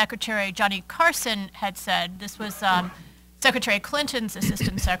Assistant Secretary Johnny Carson had said. This was Secretary Clinton's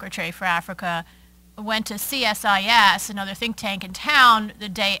Assistant Secretary for Africa, went to CSIS, another think tank in town, the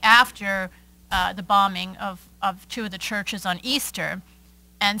day after the bombing of two of the churches on Easter,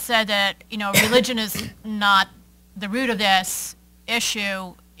 and said that, you know, religion is not the root of this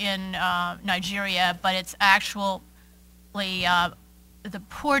issue in Nigeria, but it's actually the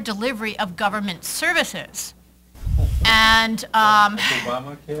poor delivery of government services. And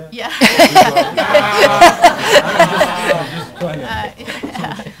Obamacare? yeah.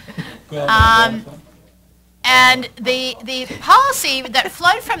 And the policy that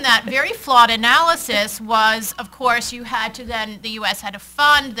flowed from that very flawed analysis was, of course, you had to then, the U.S. had to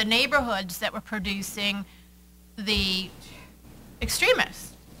fund the neighborhoods that were producing the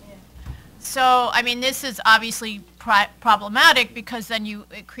extremists. Yeah. So, I mean, this is obviously problematic, because then you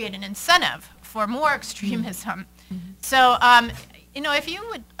create an incentive for more extremism. Mm-hmm. So, you know, if you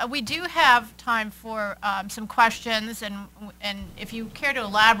would, we do have time for some questions, and if you care to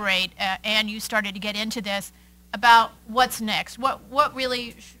elaborate, and you started to get into this, about what's next. What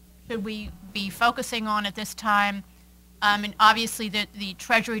really should we be focusing on at this time? And obviously the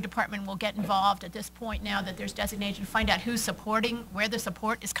Treasury Department will get involved at this point now that there's designation, find out who's supporting, where the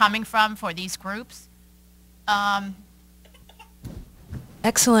support is coming from for these groups.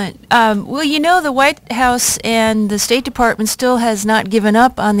 Excellent. Well, you know, the White House and the State Department still has not given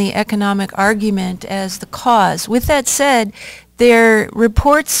up on the economic argument as the cause. With that said, their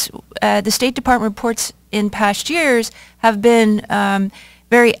reports, the State Department reports in past years, have been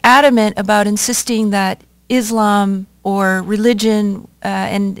very adamant about insisting that Islam or religion,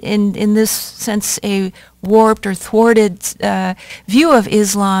 and in this sense a warped or thwarted view of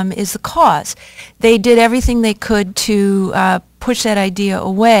Islam, is the cause. They did everything they could to push that idea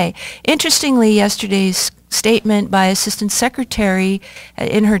away. Interestingly, yesterday's statement by Assistant Secretary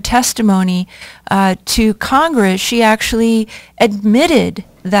in her testimony to Congress, she actually admitted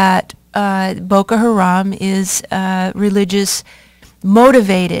that Boko Haram is religious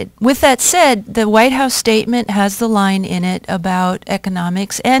motivated. With that said, the White House statement has the line in it about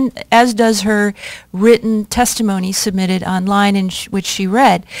economics, and as does her written testimony submitted online, in which she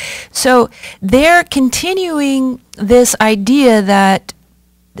read. So they're continuing this idea that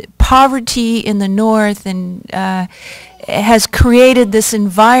poverty in the north and has created this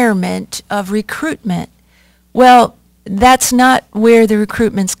environment of recruitment. Well, that's not where the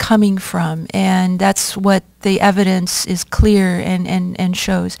recruitment's coming from, and that's what the evidence is clear and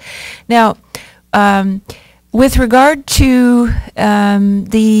shows. Now, with regard to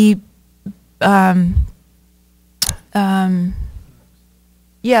the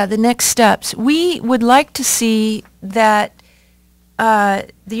next steps, we would like to see that the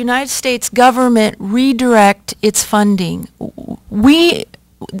United States government redirect its funding.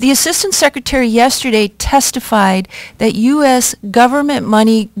 The Assistant Secretary yesterday testified that U.S. government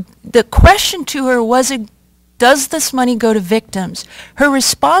money, the question to her was, does this money go to victims? Her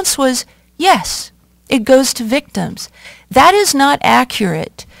response was, yes, it goes to victims. That is not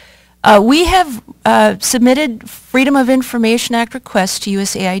accurate. We have submitted Freedom of Information Act requests to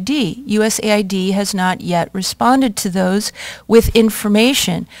USAID. USAID has not yet responded to those with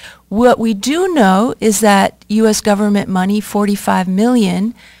information. What we do know is that U.S. government money, $45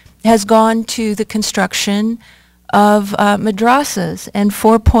 million, has gone to the construction of madrasas, and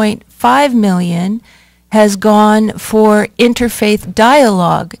 $4.5 million has gone for interfaith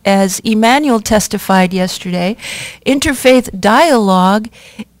dialogue. As Emmanuel testified yesterday, interfaith dialogue,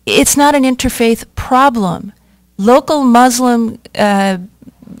 it's not an interfaith problem. Local Muslim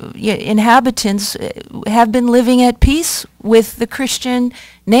inhabitants have been living at peace with the Christian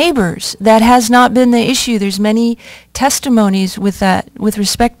neighbors. That has not been the issue. There's many testimonies with that, with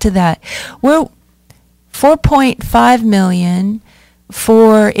respect to that. We're $4.5 million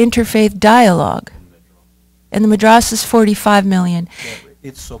for interfaith dialogue, and the madrasa is $45 million. Yeah,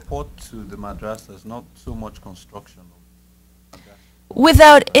 it's support to the madrasas, not so much construction.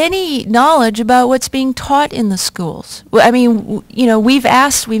 Without any knowledge about what's being taught in the schools. I mean, you know, we've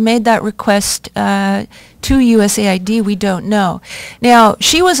made that request to USAID. We don't know. Now,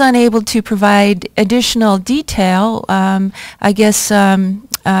 she was unable to provide additional detail. I guess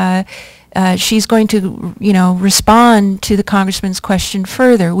she's going to, you know, respond to the Congressman's question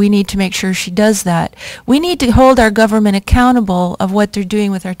further. We need to make sure she does that. We need to hold our government accountable of what they're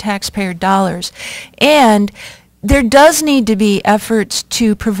doing with our taxpayer dollars. And there does need to be efforts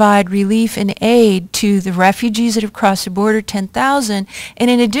to provide relief and aid to the refugees that have crossed the border, 10,000, and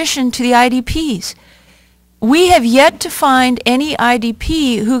in addition to the IDPs. We have yet to find any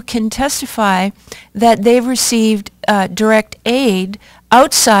IDP who can testify that they've received direct aid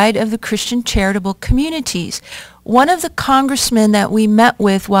outside of the Christian charitable communities. One of the congressmen that we met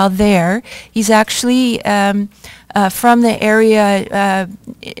with while there, he's actually from the area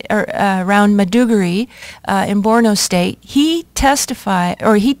around Maiduguri in Borno State. He testified,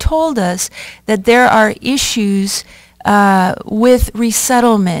 or he told us that there are issues with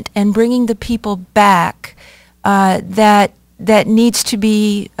resettlement and bringing the people back that needs to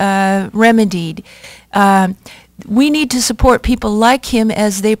be remedied. We need to support people like him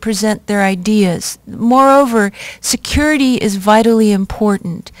as they present their ideas. Moreover, security is vitally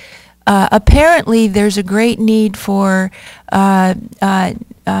important. Apparently, there's a great need for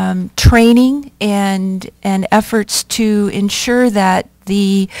training and efforts to ensure that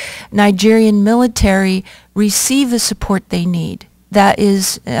the Nigerian military receive the support they need. That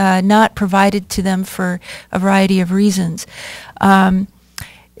is not provided to them for a variety of reasons.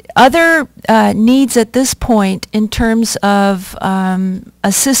 Other needs at this point in terms of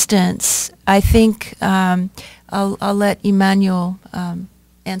assistance, I think I'll let Emmanuel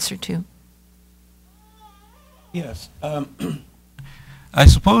answer to. Yes. I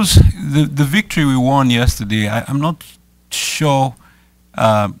suppose the victory we won yesterday, I'm not sure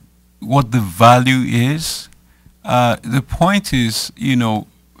what the value is. The point is, you know,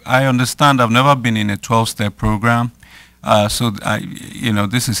 I understand I've never been in a 12-step program. So, you know,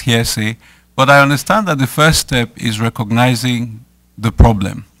 this is hearsay. But I understand that the first step is recognizing the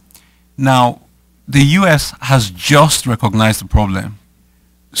problem. Now, the U.S. has just recognized the problem.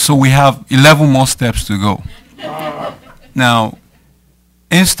 So we have 11 more steps to go. Now,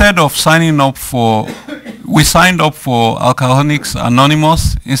 instead of signing up for, we signed up for Alcoholics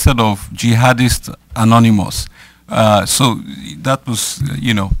Anonymous instead of Jihadist Anonymous. So that was,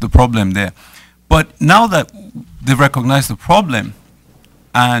 you know, the problem there. But now that they've recognized the problem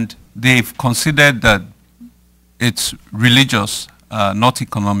and they've considered that it's religious, not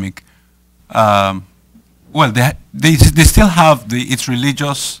economic, well, they still have it's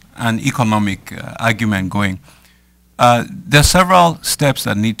religious and economic argument going. There are several steps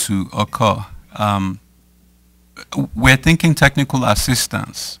that need to occur. We're thinking technical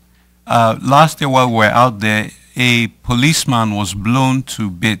assistance. Last year while we were out there, a policeman was blown to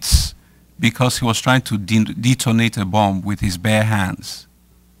bits because he was trying to detonate a bomb with his bare hands.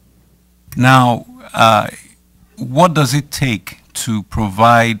 Now, what does it take to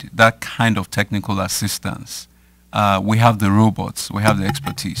provide that kind of technical assistance? We have the robots, we have the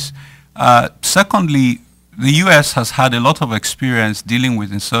expertise. Secondly, the US has had a lot of experience dealing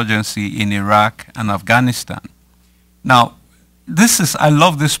with insurgency in Iraq and Afghanistan. Now, I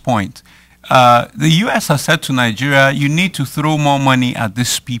love this point. The US has said to Nigeria, you need to throw more money at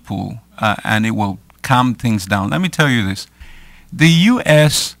these people and it will calm things down. Let me tell you this. The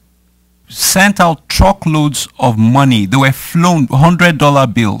US sent out truckloads of money. They were flown,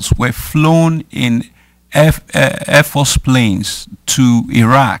 $100 bills were flown in Air Force planes to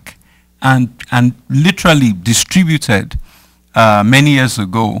Iraq and literally distributed many years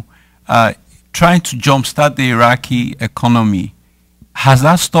ago, trying to jumpstart the Iraqi economy. Has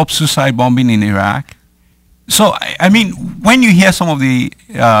that stopped suicide bombing in Iraq? So, I mean, when you hear some of the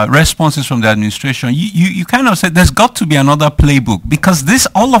responses from the administration, you kind of say there's got to be another playbook, because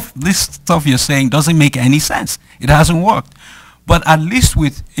all of this stuff you're saying doesn't make any sense. It hasn't worked. But at least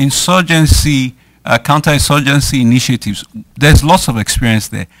with insurgency, counter-insurgency initiatives, there's lots of experience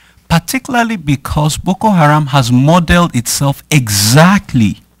there, particularly because Boko Haram has modeled itself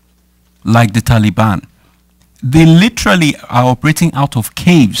exactly like the Taliban. They literally are operating out of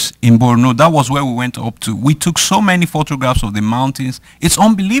caves in Borno. That was where we went up to. We took so many photographs of the mountains. It's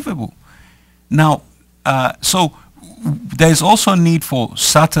unbelievable. Now, so there's also need for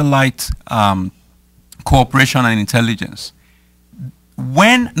satellite cooperation and intelligence.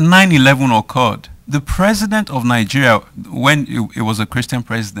 When 9/11 occurred, the president of Nigeria, when it was a Christian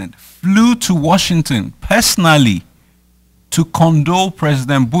president, flew to Washington personally to condole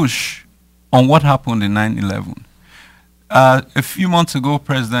President Bush on what happened in 9/11. A few months ago,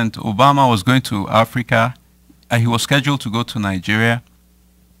 President Obama was going to Africa. He was scheduled to go to Nigeria.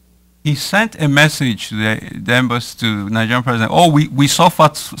 He sent a message to the embassy, to the Nigerian president. Oh, we saw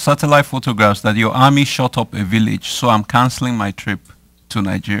satellite photographs that your army shot up a village, so I'm canceling my trip to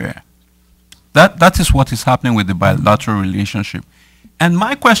Nigeria. That is what is happening with the bilateral relationship. And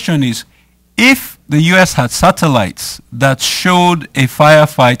my question is, if the US had satellites that showed a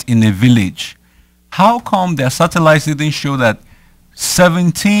firefight in a village, how come their satellites didn't show that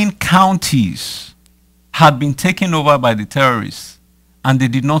 17 counties had been taken over by the terrorists, and they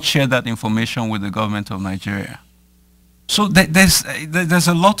did not share that information with the government of Nigeria? So there's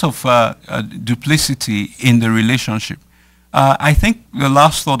a lot of duplicity in the relationship. I think the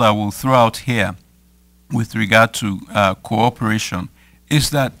last thought I will throw out here with regard to cooperation is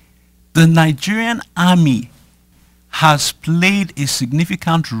that the Nigerian army has played a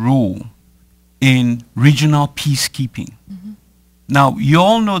significant role in regional peacekeeping. Mm-hmm. Now, you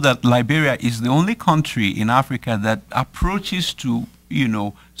all know that Liberia is the only country in Africa that approaches to,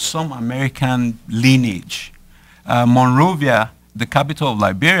 some American lineage. Monrovia, the capital of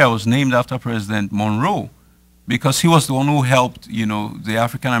Liberia, was named after President Monroe, because he was the one who helped, the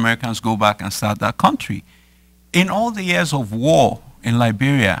African Americans go back and start that country. In all the years of war in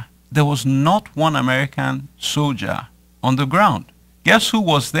Liberia, there was not one American soldier on the ground. Guess who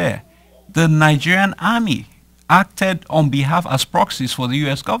was there? The Nigerian army acted on behalf as proxies for the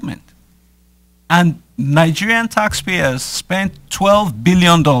US government. And Nigerian taxpayers spent $12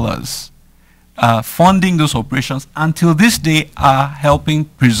 billion funding those operations, until this day are helping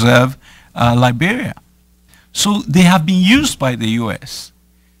preserve Liberia. So they have been used by the US.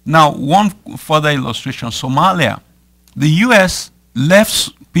 Now, one further illustration, Somalia. The US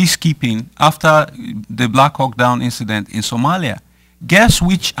left peacekeeping after the Black Hawk Down incident in Somalia. Guess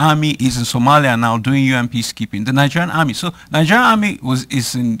which army is in Somalia now doing UN peacekeeping? The Nigerian army. So Nigerian army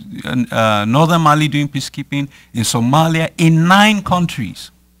is in northern Mali doing peacekeeping, in Somalia, in 9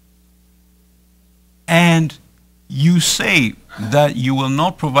 countries. And you say that you will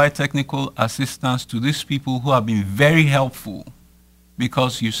not provide technical assistance to these people who have been very helpful,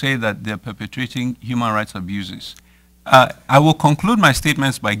 because you say that they're perpetrating human rights abuses. I will conclude my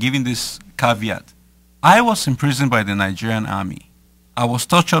statements by giving this caveat. I was imprisoned by the Nigerian army. I was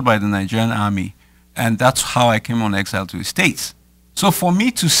tortured by the Nigerian army, and that's how I came on exile to the States. So for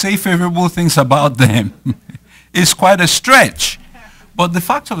me to say favorable things about them is quite a stretch. But the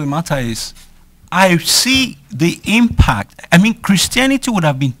fact of the matter is, I see the impact. I mean, Christianity would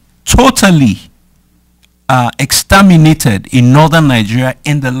have been totally exterminated in northern Nigeria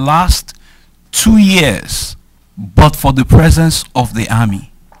in the last 2 years, but for the presence of the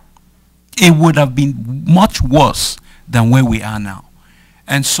army. It would have been much worse than where we are now.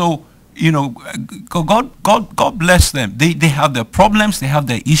 And so, God bless them. They have their problems, they have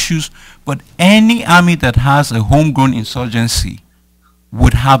their issues, but any army that has a homegrown insurgency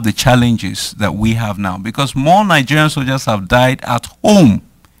would have the challenges that we have now, because more Nigerian soldiers have died at home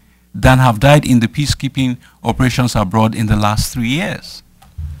than have died in the peacekeeping operations abroad in the last 3 years.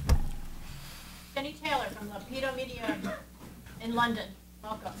 Jenny Taylor from Lapido Media in London.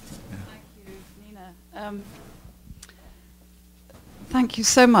 Welcome. Thank you, Nina. Thank you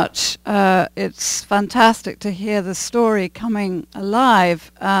so much. It's fantastic to hear the story coming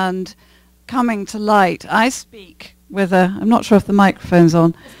alive and coming to light. I speak with I'm not sure if the microphone's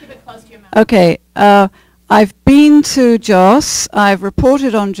on. Just keep it close to your mouth. Okay. I've been to Jos. I've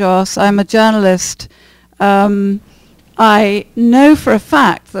reported on Jos. I'm a journalist. I know for a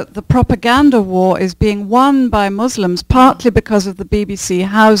fact that the propaganda war is being won by Muslims, partly because of the BBC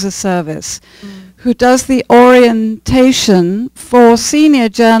Hausa service, who does the orientation for senior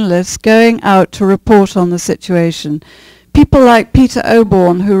journalists going out to report on the situation. people like Peter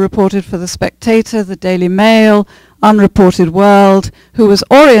Oborne, who reported for The Spectator, The Daily Mail, Unreported World, who was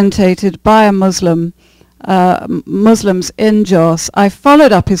orientated by a Muslims in Jos. I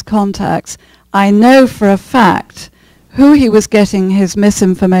followed up his contacts. I know for a fact who he was getting his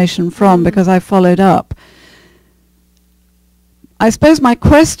misinformation from because I followed up. I suppose my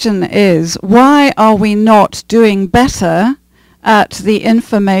question is, why are we not doing better at the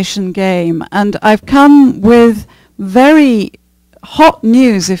information game? And I've come with very hot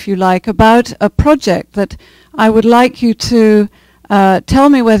news, if you like, about a project that I would like you to tell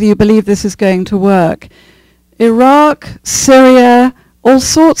me whether you believe this is going to work. Iraq, Syria, all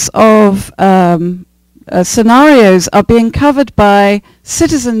sorts of scenarios are being covered by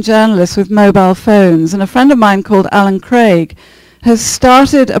citizen journalists with mobile phones. And a friend of mine called Alan Craig has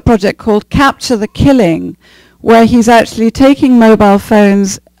started a project called Capture the Killing, where he's actually taking mobile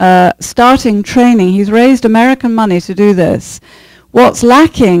phones, starting training. He's raised American money to do this. What's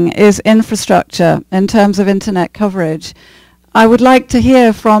lacking is infrastructure in terms of internet coverage. I would like to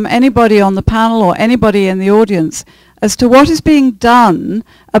hear from anybody on the panel or anybody in the audience as to what is being done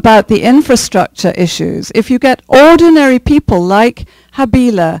about the infrastructure issues. If you get ordinary people like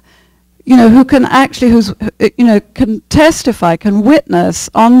Habila, who can actually, can testify, can witness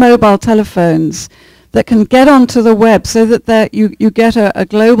on mobile telephones, that can get onto the web so that you get a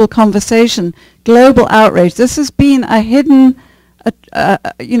global conversation, global outrage. This has been a hidden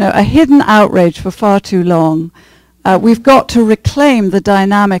outrage for far too long. We've got to reclaim the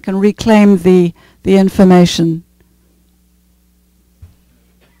dynamic and reclaim the information.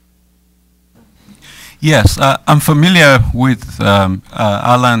 Yes, I'm familiar with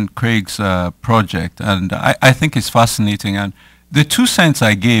Alan Craig's project, and I think it's fascinating. And the 2 cents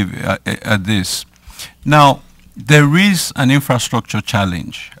I gave at this, now there is an infrastructure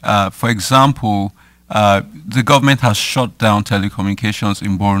challenge. For example, the government has shut down telecommunications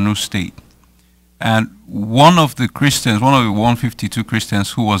in Borno State. And one of the 152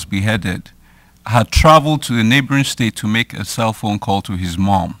 Christians who was beheaded had traveled to the neighboring state to make a cell phone call to his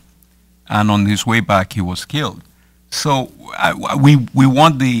mom. And on his way back, he was killed. So we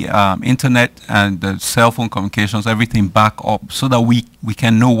want the internet and the cell phone communications, everything back up so that we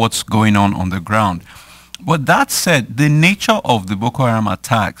can know what's going on the ground. But that said, the nature of the Boko Haram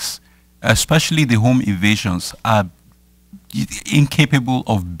attacks, especially the home invasions, are incapable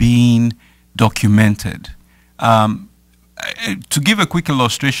of being documented. To give a quick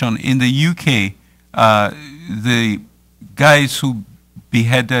illustration, in the UK, the guys who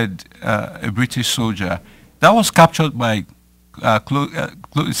beheaded a British soldier, that was captured by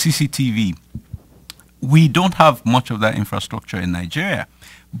CCTV. We don't have much of that infrastructure in Nigeria.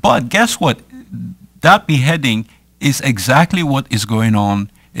 But guess what? That beheading is exactly what is going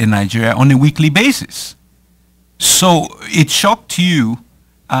on in Nigeria on a weekly basis. So it shocked you.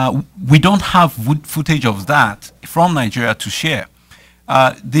 We don't have footage of that from Nigeria to share.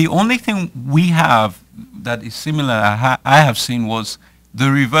 The only thing we have that is similar I have seen was the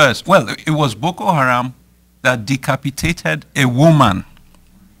reverse. Well, it was Boko Haram that decapitated a woman,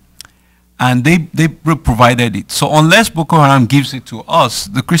 and they provided it. So unless Boko Haram gives it to us,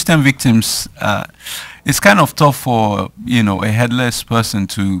 the Christian victims, it's kind of tough for a headless person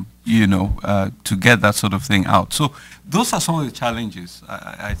to to get that sort of thing out. So those are some of the challenges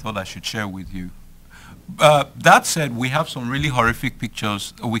I thought I should share with you. That said, we have some really horrific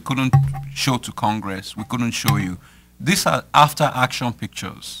pictures we couldn't show to Congress. We couldn't show you. These are after-action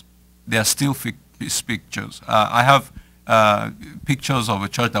pictures. They are still pictures. I have pictures of a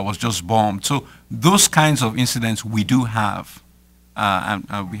church that was just bombed. So those kinds of incidents we do have, and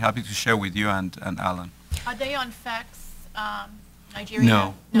I'll be happy to share with you and Alan. Are they on fax,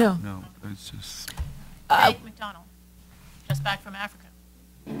 Nigeria? No. It's just... Jake McDonald, just back from Africa.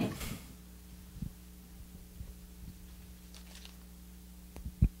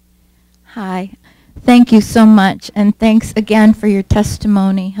 Hi. Thank you so much, and thanks again for your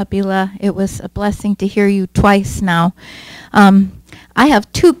testimony, Habila. It was a blessing to hear you twice now. I have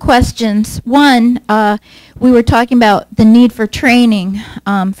 2 questions. One, we were talking about the need for training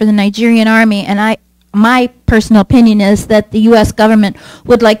for the Nigerian army, and my personal opinion is that the U.S. government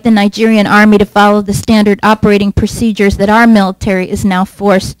would like the Nigerian army to follow the standard operating procedures that our military is now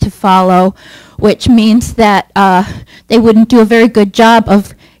forced to follow, which means that they wouldn't do a very good job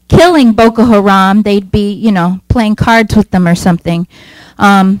of killing Boko Haram. They'd be, playing cards with them or something.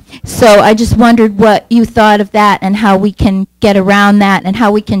 So I just wondered what you thought of that and how we can get around that and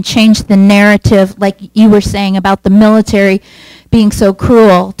how we can change the narrative, like you were saying about the military being so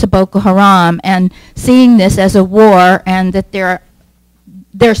cruel to Boko Haram and seeing this as a war, and that there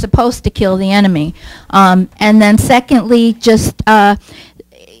they're supposed to kill the enemy. And then secondly, just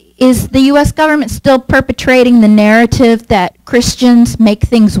is the U.S. government still perpetrating the narrative that Christians make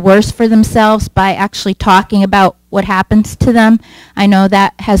things worse for themselves by actually talking about what happens to them? I know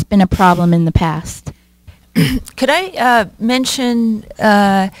that has been a problem in the past. Could I mention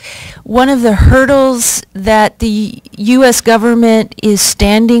one of the hurdles that the U.S. government is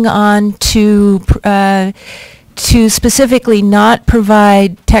standing on to specifically not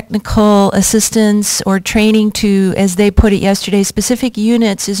provide technical assistance or training to, as they put it yesterday, specific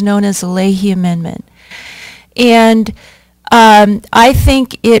units is known as the Leahy Amendment. And I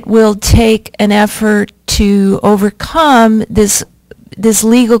think it will take an effort to overcome this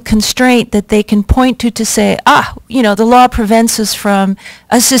legal constraint that they can point to say, the law prevents us from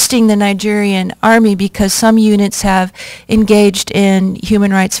assisting the Nigerian army because some units have engaged in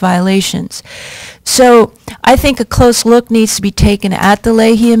human rights violations. So I think a close look needs to be taken at the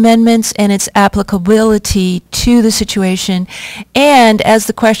Leahy amendments and its applicability to the situation. And as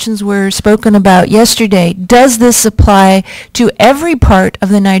the questions were spoken about yesterday, does this apply to every part of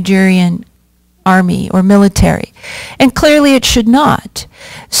the Nigerian army or military? And clearly it should not.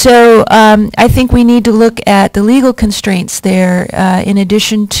 So I think we need to look at the legal constraints there in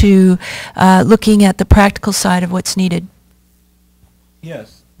addition to looking at the practical side of what's needed.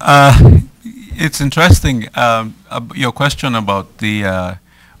 Yes. It's interesting, your question about the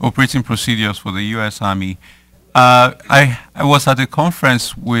operating procedures for the U.S. Army. I was at a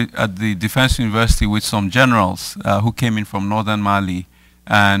conference at the Defense University with some generals who came in from northern Mali.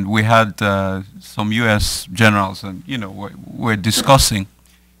 And we had some U.S. generals, and we're discussing,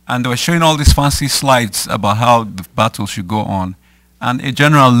 and they were showing all these fancy slides about how the battle should go on. And a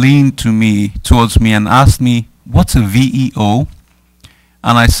general leaned towards me, and asked me, "What's a VEO?"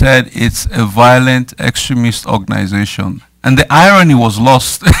 And I said, "It's a violent extremist organization." And the irony was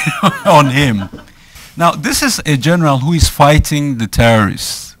lost on him. Now, this is a general who is fighting the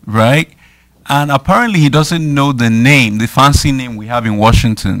terrorists, right? And apparently he doesn't know the name, the fancy name we have in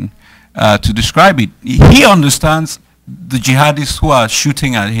Washington to describe it. He understands the jihadists who are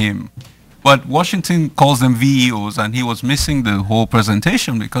shooting at him. But Washington calls them VEOs, and he was missing the whole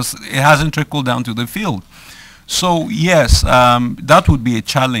presentation because it hasn't trickled down to the field. So yes, that would be a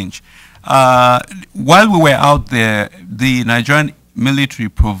challenge. While we were out there, the Nigerian military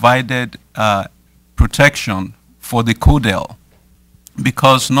provided protection for the CODEL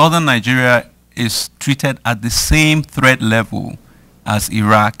because northern Nigeria is treated at the same threat level as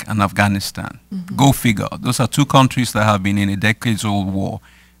Iraq and Afghanistan. Mm-hmm. Go figure. Those are two countries that have been in a decades-old war.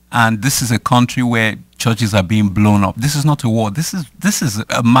 And this is a country where churches are being blown up. This is not a war. This is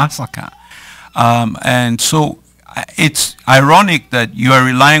a massacre. And so it's ironic that you are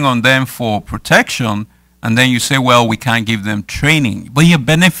relying on them for protection, and then you say, well, we can't give them training. But you're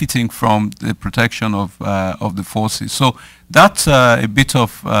benefiting from the protection of the forces. So that's a bit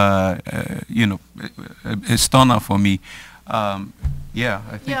of, a stunner for me. Yeah,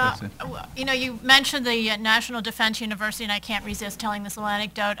 I think that's it. You mentioned the National Defense University, and I can't resist telling this little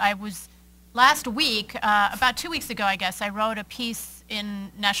anecdote. I was, last week, about 2 weeks ago, I guess, I wrote a piece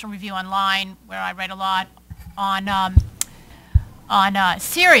in National Review Online, where I write a lot, on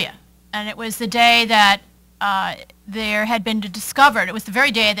Syria. And it was the day that there had been discovered, it was the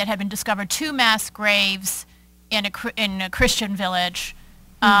very day that had been discovered 2 mass graves in a Christian village,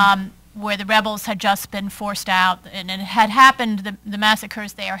 where the rebels had just been forced out, and it had happened, the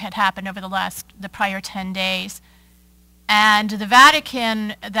massacres there had happened over the prior 10 days. And the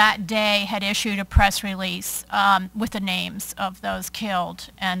Vatican that day had issued a press release with the names of those killed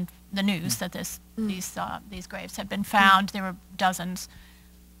and the news that these graves had been found. There were dozens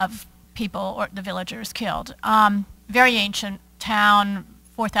of people, or the villagers, killed. Very ancient town,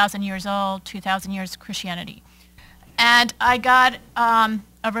 4,000 years old, 2,000 years of Christianity. And I got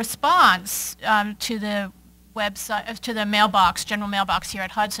a response to the website, to the mailbox, general mailbox here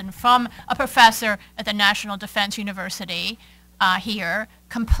at Hudson, from a professor at the National Defense University here,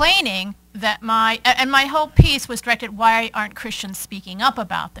 complaining that my whole piece was directed, why aren't Christians speaking up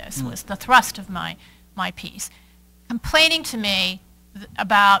about this, was the thrust of my piece. Complaining to me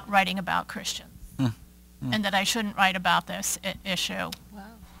about writing about Christians, and that I shouldn't write about this issue. Wow.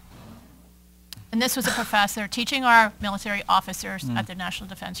 And this was a professor teaching our military officers at the National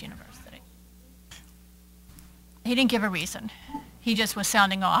Defense University. He didn't give a reason. He just was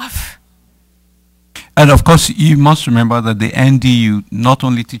sounding off. And of course, you must remember that the NDU not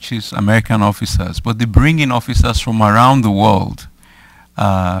only teaches American officers, but they bring in officers from around the world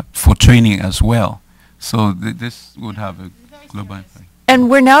for training as well. So this would have a global impact. And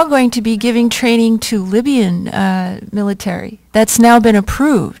we're now going to be giving training to Libyan military. That's now been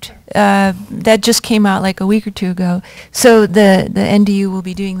approved. That just came out like a week or two ago. So the NDU will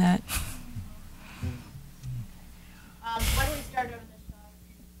be doing that. Why don't we start over this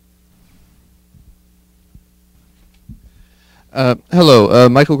side? Hello,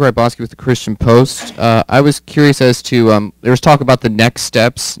 Michael Gryboski with the Christian Post. I was curious as to, there was talk about the next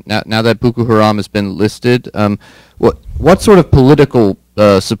steps now that Boko Haram has been listed. What sort of political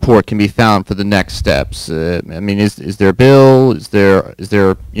support can be found for the next steps? I mean, is there a bill? Is there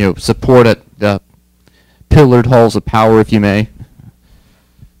support at the pillared halls of power, if you may?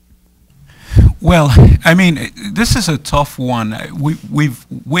 Well, I mean, this is a tough one. We've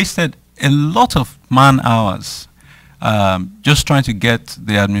wasted a lot of man-hours just trying to get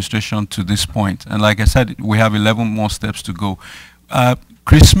the administration to this point. And like I said, we have 11 more steps to go.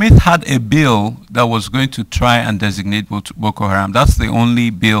 Chris Smith had a bill that was going to try and designate Boko Haram. That's the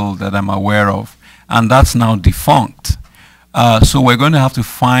only bill that I'm aware of. And that's now defunct. So we're going to have to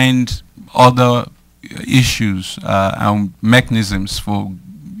find other issues and mechanisms for,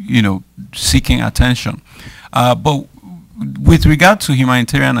 seeking attention. But with regard to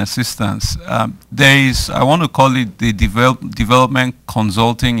humanitarian assistance, there is, I want to call it the development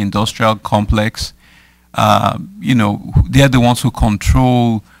consulting industrial complex. They're the ones who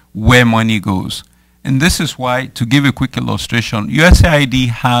control where money goes. And this is why, to give a quick illustration, USAID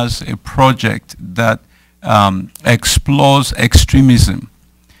has a project that explores extremism.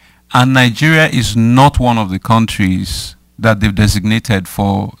 And Nigeria is not one of the countries that they've designated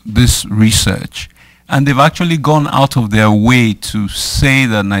for this research. And they've actually gone out of their way to say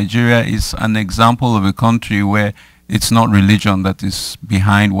that Nigeria is an example of a country where it's not religion that is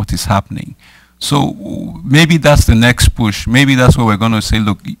behind what is happening. So maybe that's the next push. Maybe that's where we're going to say,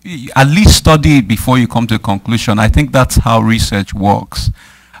 look, at least study it before you come to a conclusion. I think that's how research works.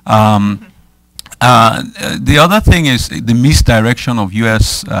 The other thing is the misdirection of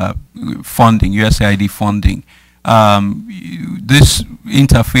US funding, USAID funding. This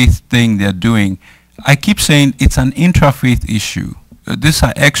interfaith thing they're doing, I keep saying it's an intrafaith issue. These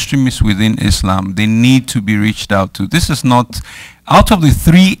are extremists within Islam. They need to be reached out to. This is not, out of the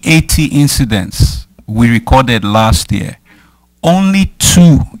 380 incidents we recorded last year, only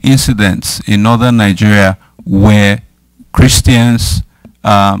 2 incidents in northern Nigeria were Christians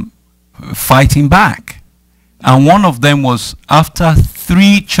fighting back. And one of them was after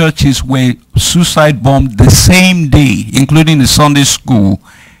 3 churches were suicide bombed the same day, including the Sunday school.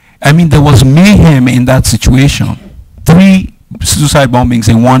 I mean, there was mayhem in that situation. 3 suicide bombings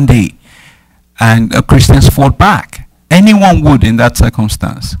in one day. And Christians fought back. Anyone would in that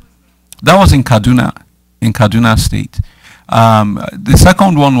circumstance. That was in Kaduna State. The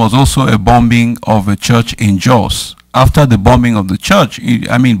second one was also a bombing of a church in Jos. After the bombing of the church,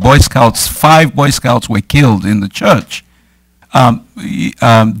 I mean, Boy Scouts, 5 Boy Scouts were killed in the church.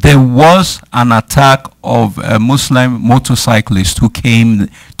 There was an attack of a Muslim motorcyclist who came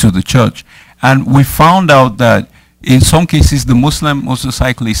to the church. And we found out that in some cases, the Muslim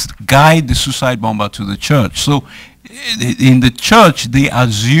motorcyclists guide the suicide bomber to the church. So in the church, they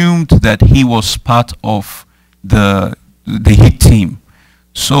assumed that he was part of the hit team.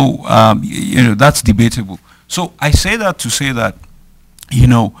 So, that's debatable. So I say that to say that,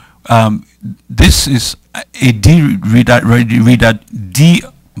 this is a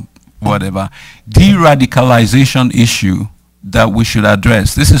de-radicalization issue that we should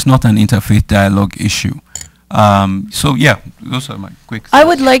address. This is not an interfaith dialogue issue. So yeah, those are my quick thoughts. I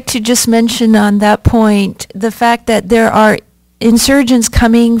would like to just mention on that point the fact that there are insurgents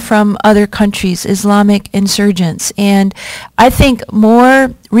coming from other countries, Islamic insurgents, and I think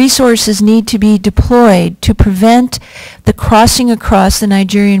more resources need to be deployed to prevent the crossing across the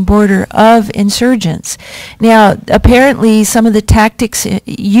Nigerian border of insurgents. Now, apparently some of the tactics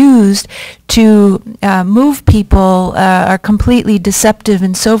used to move people are completely deceptive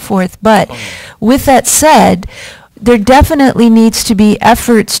and so forth, but with that said, there definitely needs to be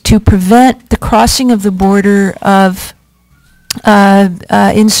efforts to prevent the crossing of the border of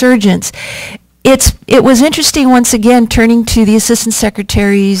insurgents. It was interesting, once again, turning to the Assistant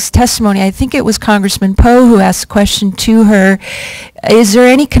Secretary's testimony. I think it was Congressman Poe who asked a question to her. Is there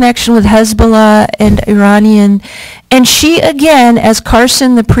any connection with Hezbollah and Iranian? And she, again, as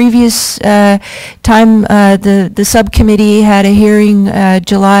Carson, the previous time the subcommittee had a hearing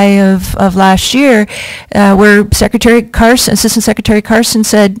July of last year, where Assistant Secretary Carson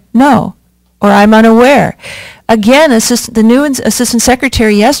said, no, or I'm unaware. Again, the new Assistant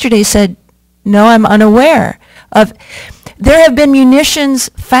Secretary yesterday said, no, I'm unaware of. there have been munitions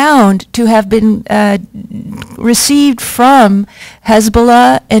found to have been received from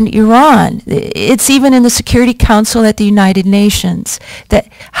Hezbollah and Iran. It's even in the Security Council at the United Nations. That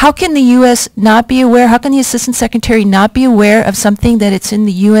how can the U.S. not be aware? How can the Assistant Secretary not be aware of something that it's in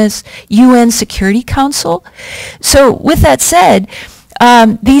the UN Security Council? So with that said,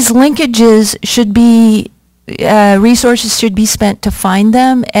 these linkages should be resources should be spent to find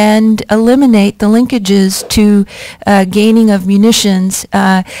them and eliminate the linkages to gaining of munitions.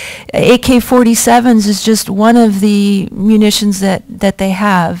 AK-47s is just one of the munitions that they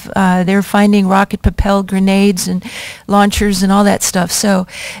have. They're finding rocket-propelled grenades and launchers and all that stuff. So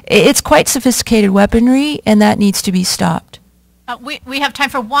it's quite sophisticated weaponry, and that needs to be stopped. We have time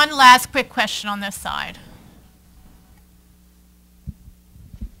for one last quick question on this side.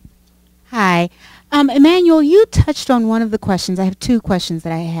 Hi. Emmanuel, you touched on one of the questions. I have two questions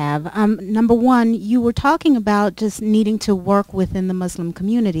that I have. Number one, you were talking about just needing to work within the Muslim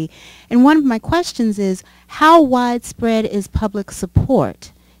community. And one of my questions is, how widespread is public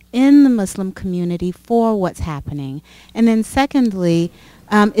support in the Muslim community for what's happening? And then secondly,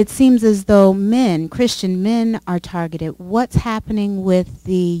 it seems as though Christian men are targeted. What's happening with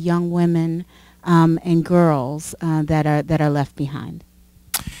the young women and girls that are left behind?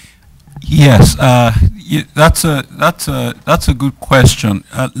 Yes, that's a good question.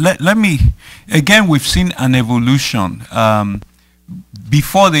 Let me again. We've seen an evolution.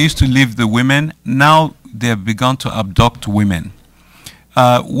 Before they used to leave the women, now they've begun to abduct women.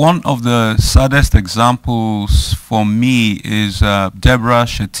 One of the saddest examples for me is Deborah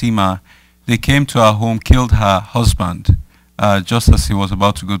Shetima. They came to our home, killed her husband just as he was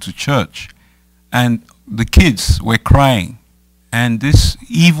about to go to church, and the kids were crying. And this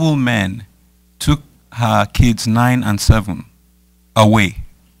evil man took her kids 9 and 7 away.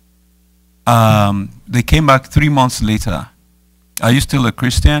 They came back 3 months later. Are you still a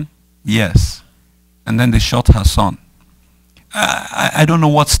Christian? Yes. And then they shot her son. I don't know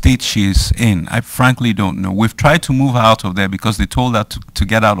what state she is in. I frankly don't know. We've tried to move her out of there because they told her to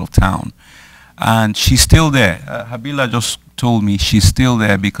get out of town. And she's still there. Habila just told me she's still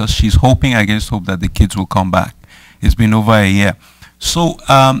there because she's hoping against hope that the kids will come back. It's been over a year. So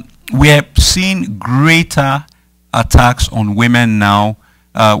we're seeing greater attacks on women now.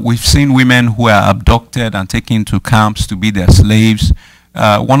 We've seen women who are abducted and taken to camps to be their slaves.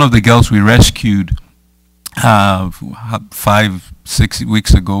 One of the girls we rescued 5-6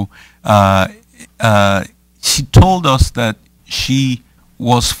 weeks ago, she told us that she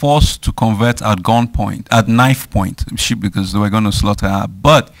was forced to convert at gunpoint, at knife point, because they were going to slaughter her.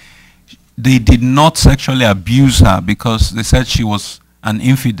 But they did not sexually abuse her because they said she was an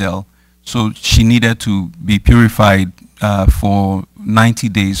infidel, so she needed to be purified for 90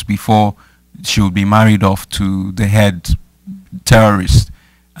 days before she would be married off to the head terrorist,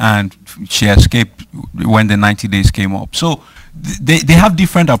 and she escaped when the 90 days came up. So they have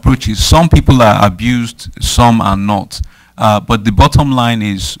different approaches. Some people are abused, some are not. But the bottom line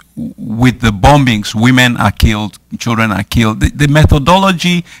is, with the bombings, women are killed, children are killed. The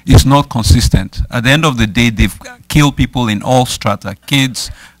methodology is not consistent. At the end of the day, they've killed people in all strata, kids,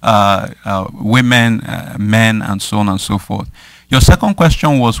 women, men, and so on and so forth. Your second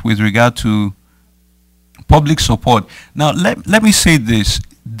question was with regard to public support. Now, let me say this.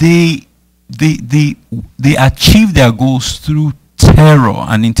 They achieve their goals through terror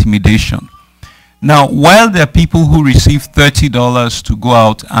and intimidation. Now, while there are people who receive $30 to go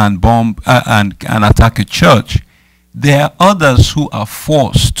out and bomb and attack a church, there are others who are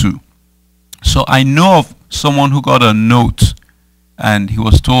forced to. So I know of someone who got a note and he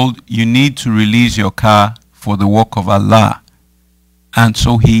was told, you need to release your car for the work of Allah. And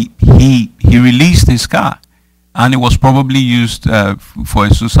so he released his car, and it was probably used for a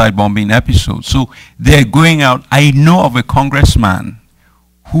suicide bombing episode. So they're going out. I know of a congressman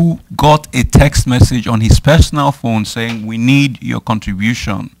who got a text message on his personal phone saying, we need your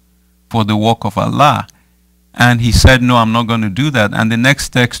contribution for the work of Allah. And he said, no, I'm not going to do that. And the next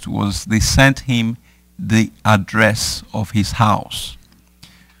text was, they sent him the address of his house.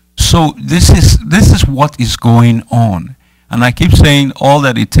 So this is what is going on. And I keep saying, all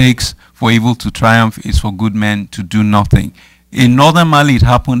that it takes for evil to triumph is for good men to do nothing. In northern Mali, it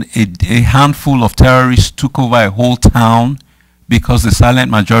happened. A handful of terrorists took over a whole town because the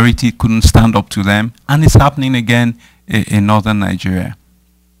silent majority couldn't stand up to them. And it's happening again in northern Nigeria.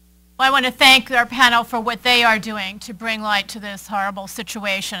 Well, I want to thank our panel for what they are doing to bring light to this horrible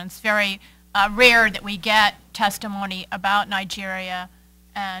situation. It's very rare that we get testimony about Nigeria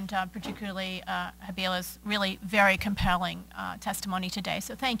and particularly Habila's really very compelling testimony today.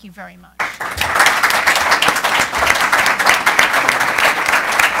 So thank you very much.